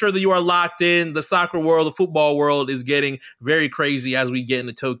Stockton, make sure that you are locked in. The soccer world, the football world is getting very crazy as we get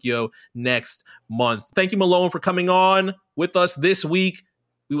into Tokyo next month. Thank you, Malone, for coming on with us this week.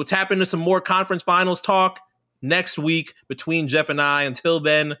 We will tap into some more conference finals talk next week between Jeff and I. Until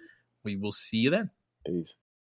then, we will see you then. Peace.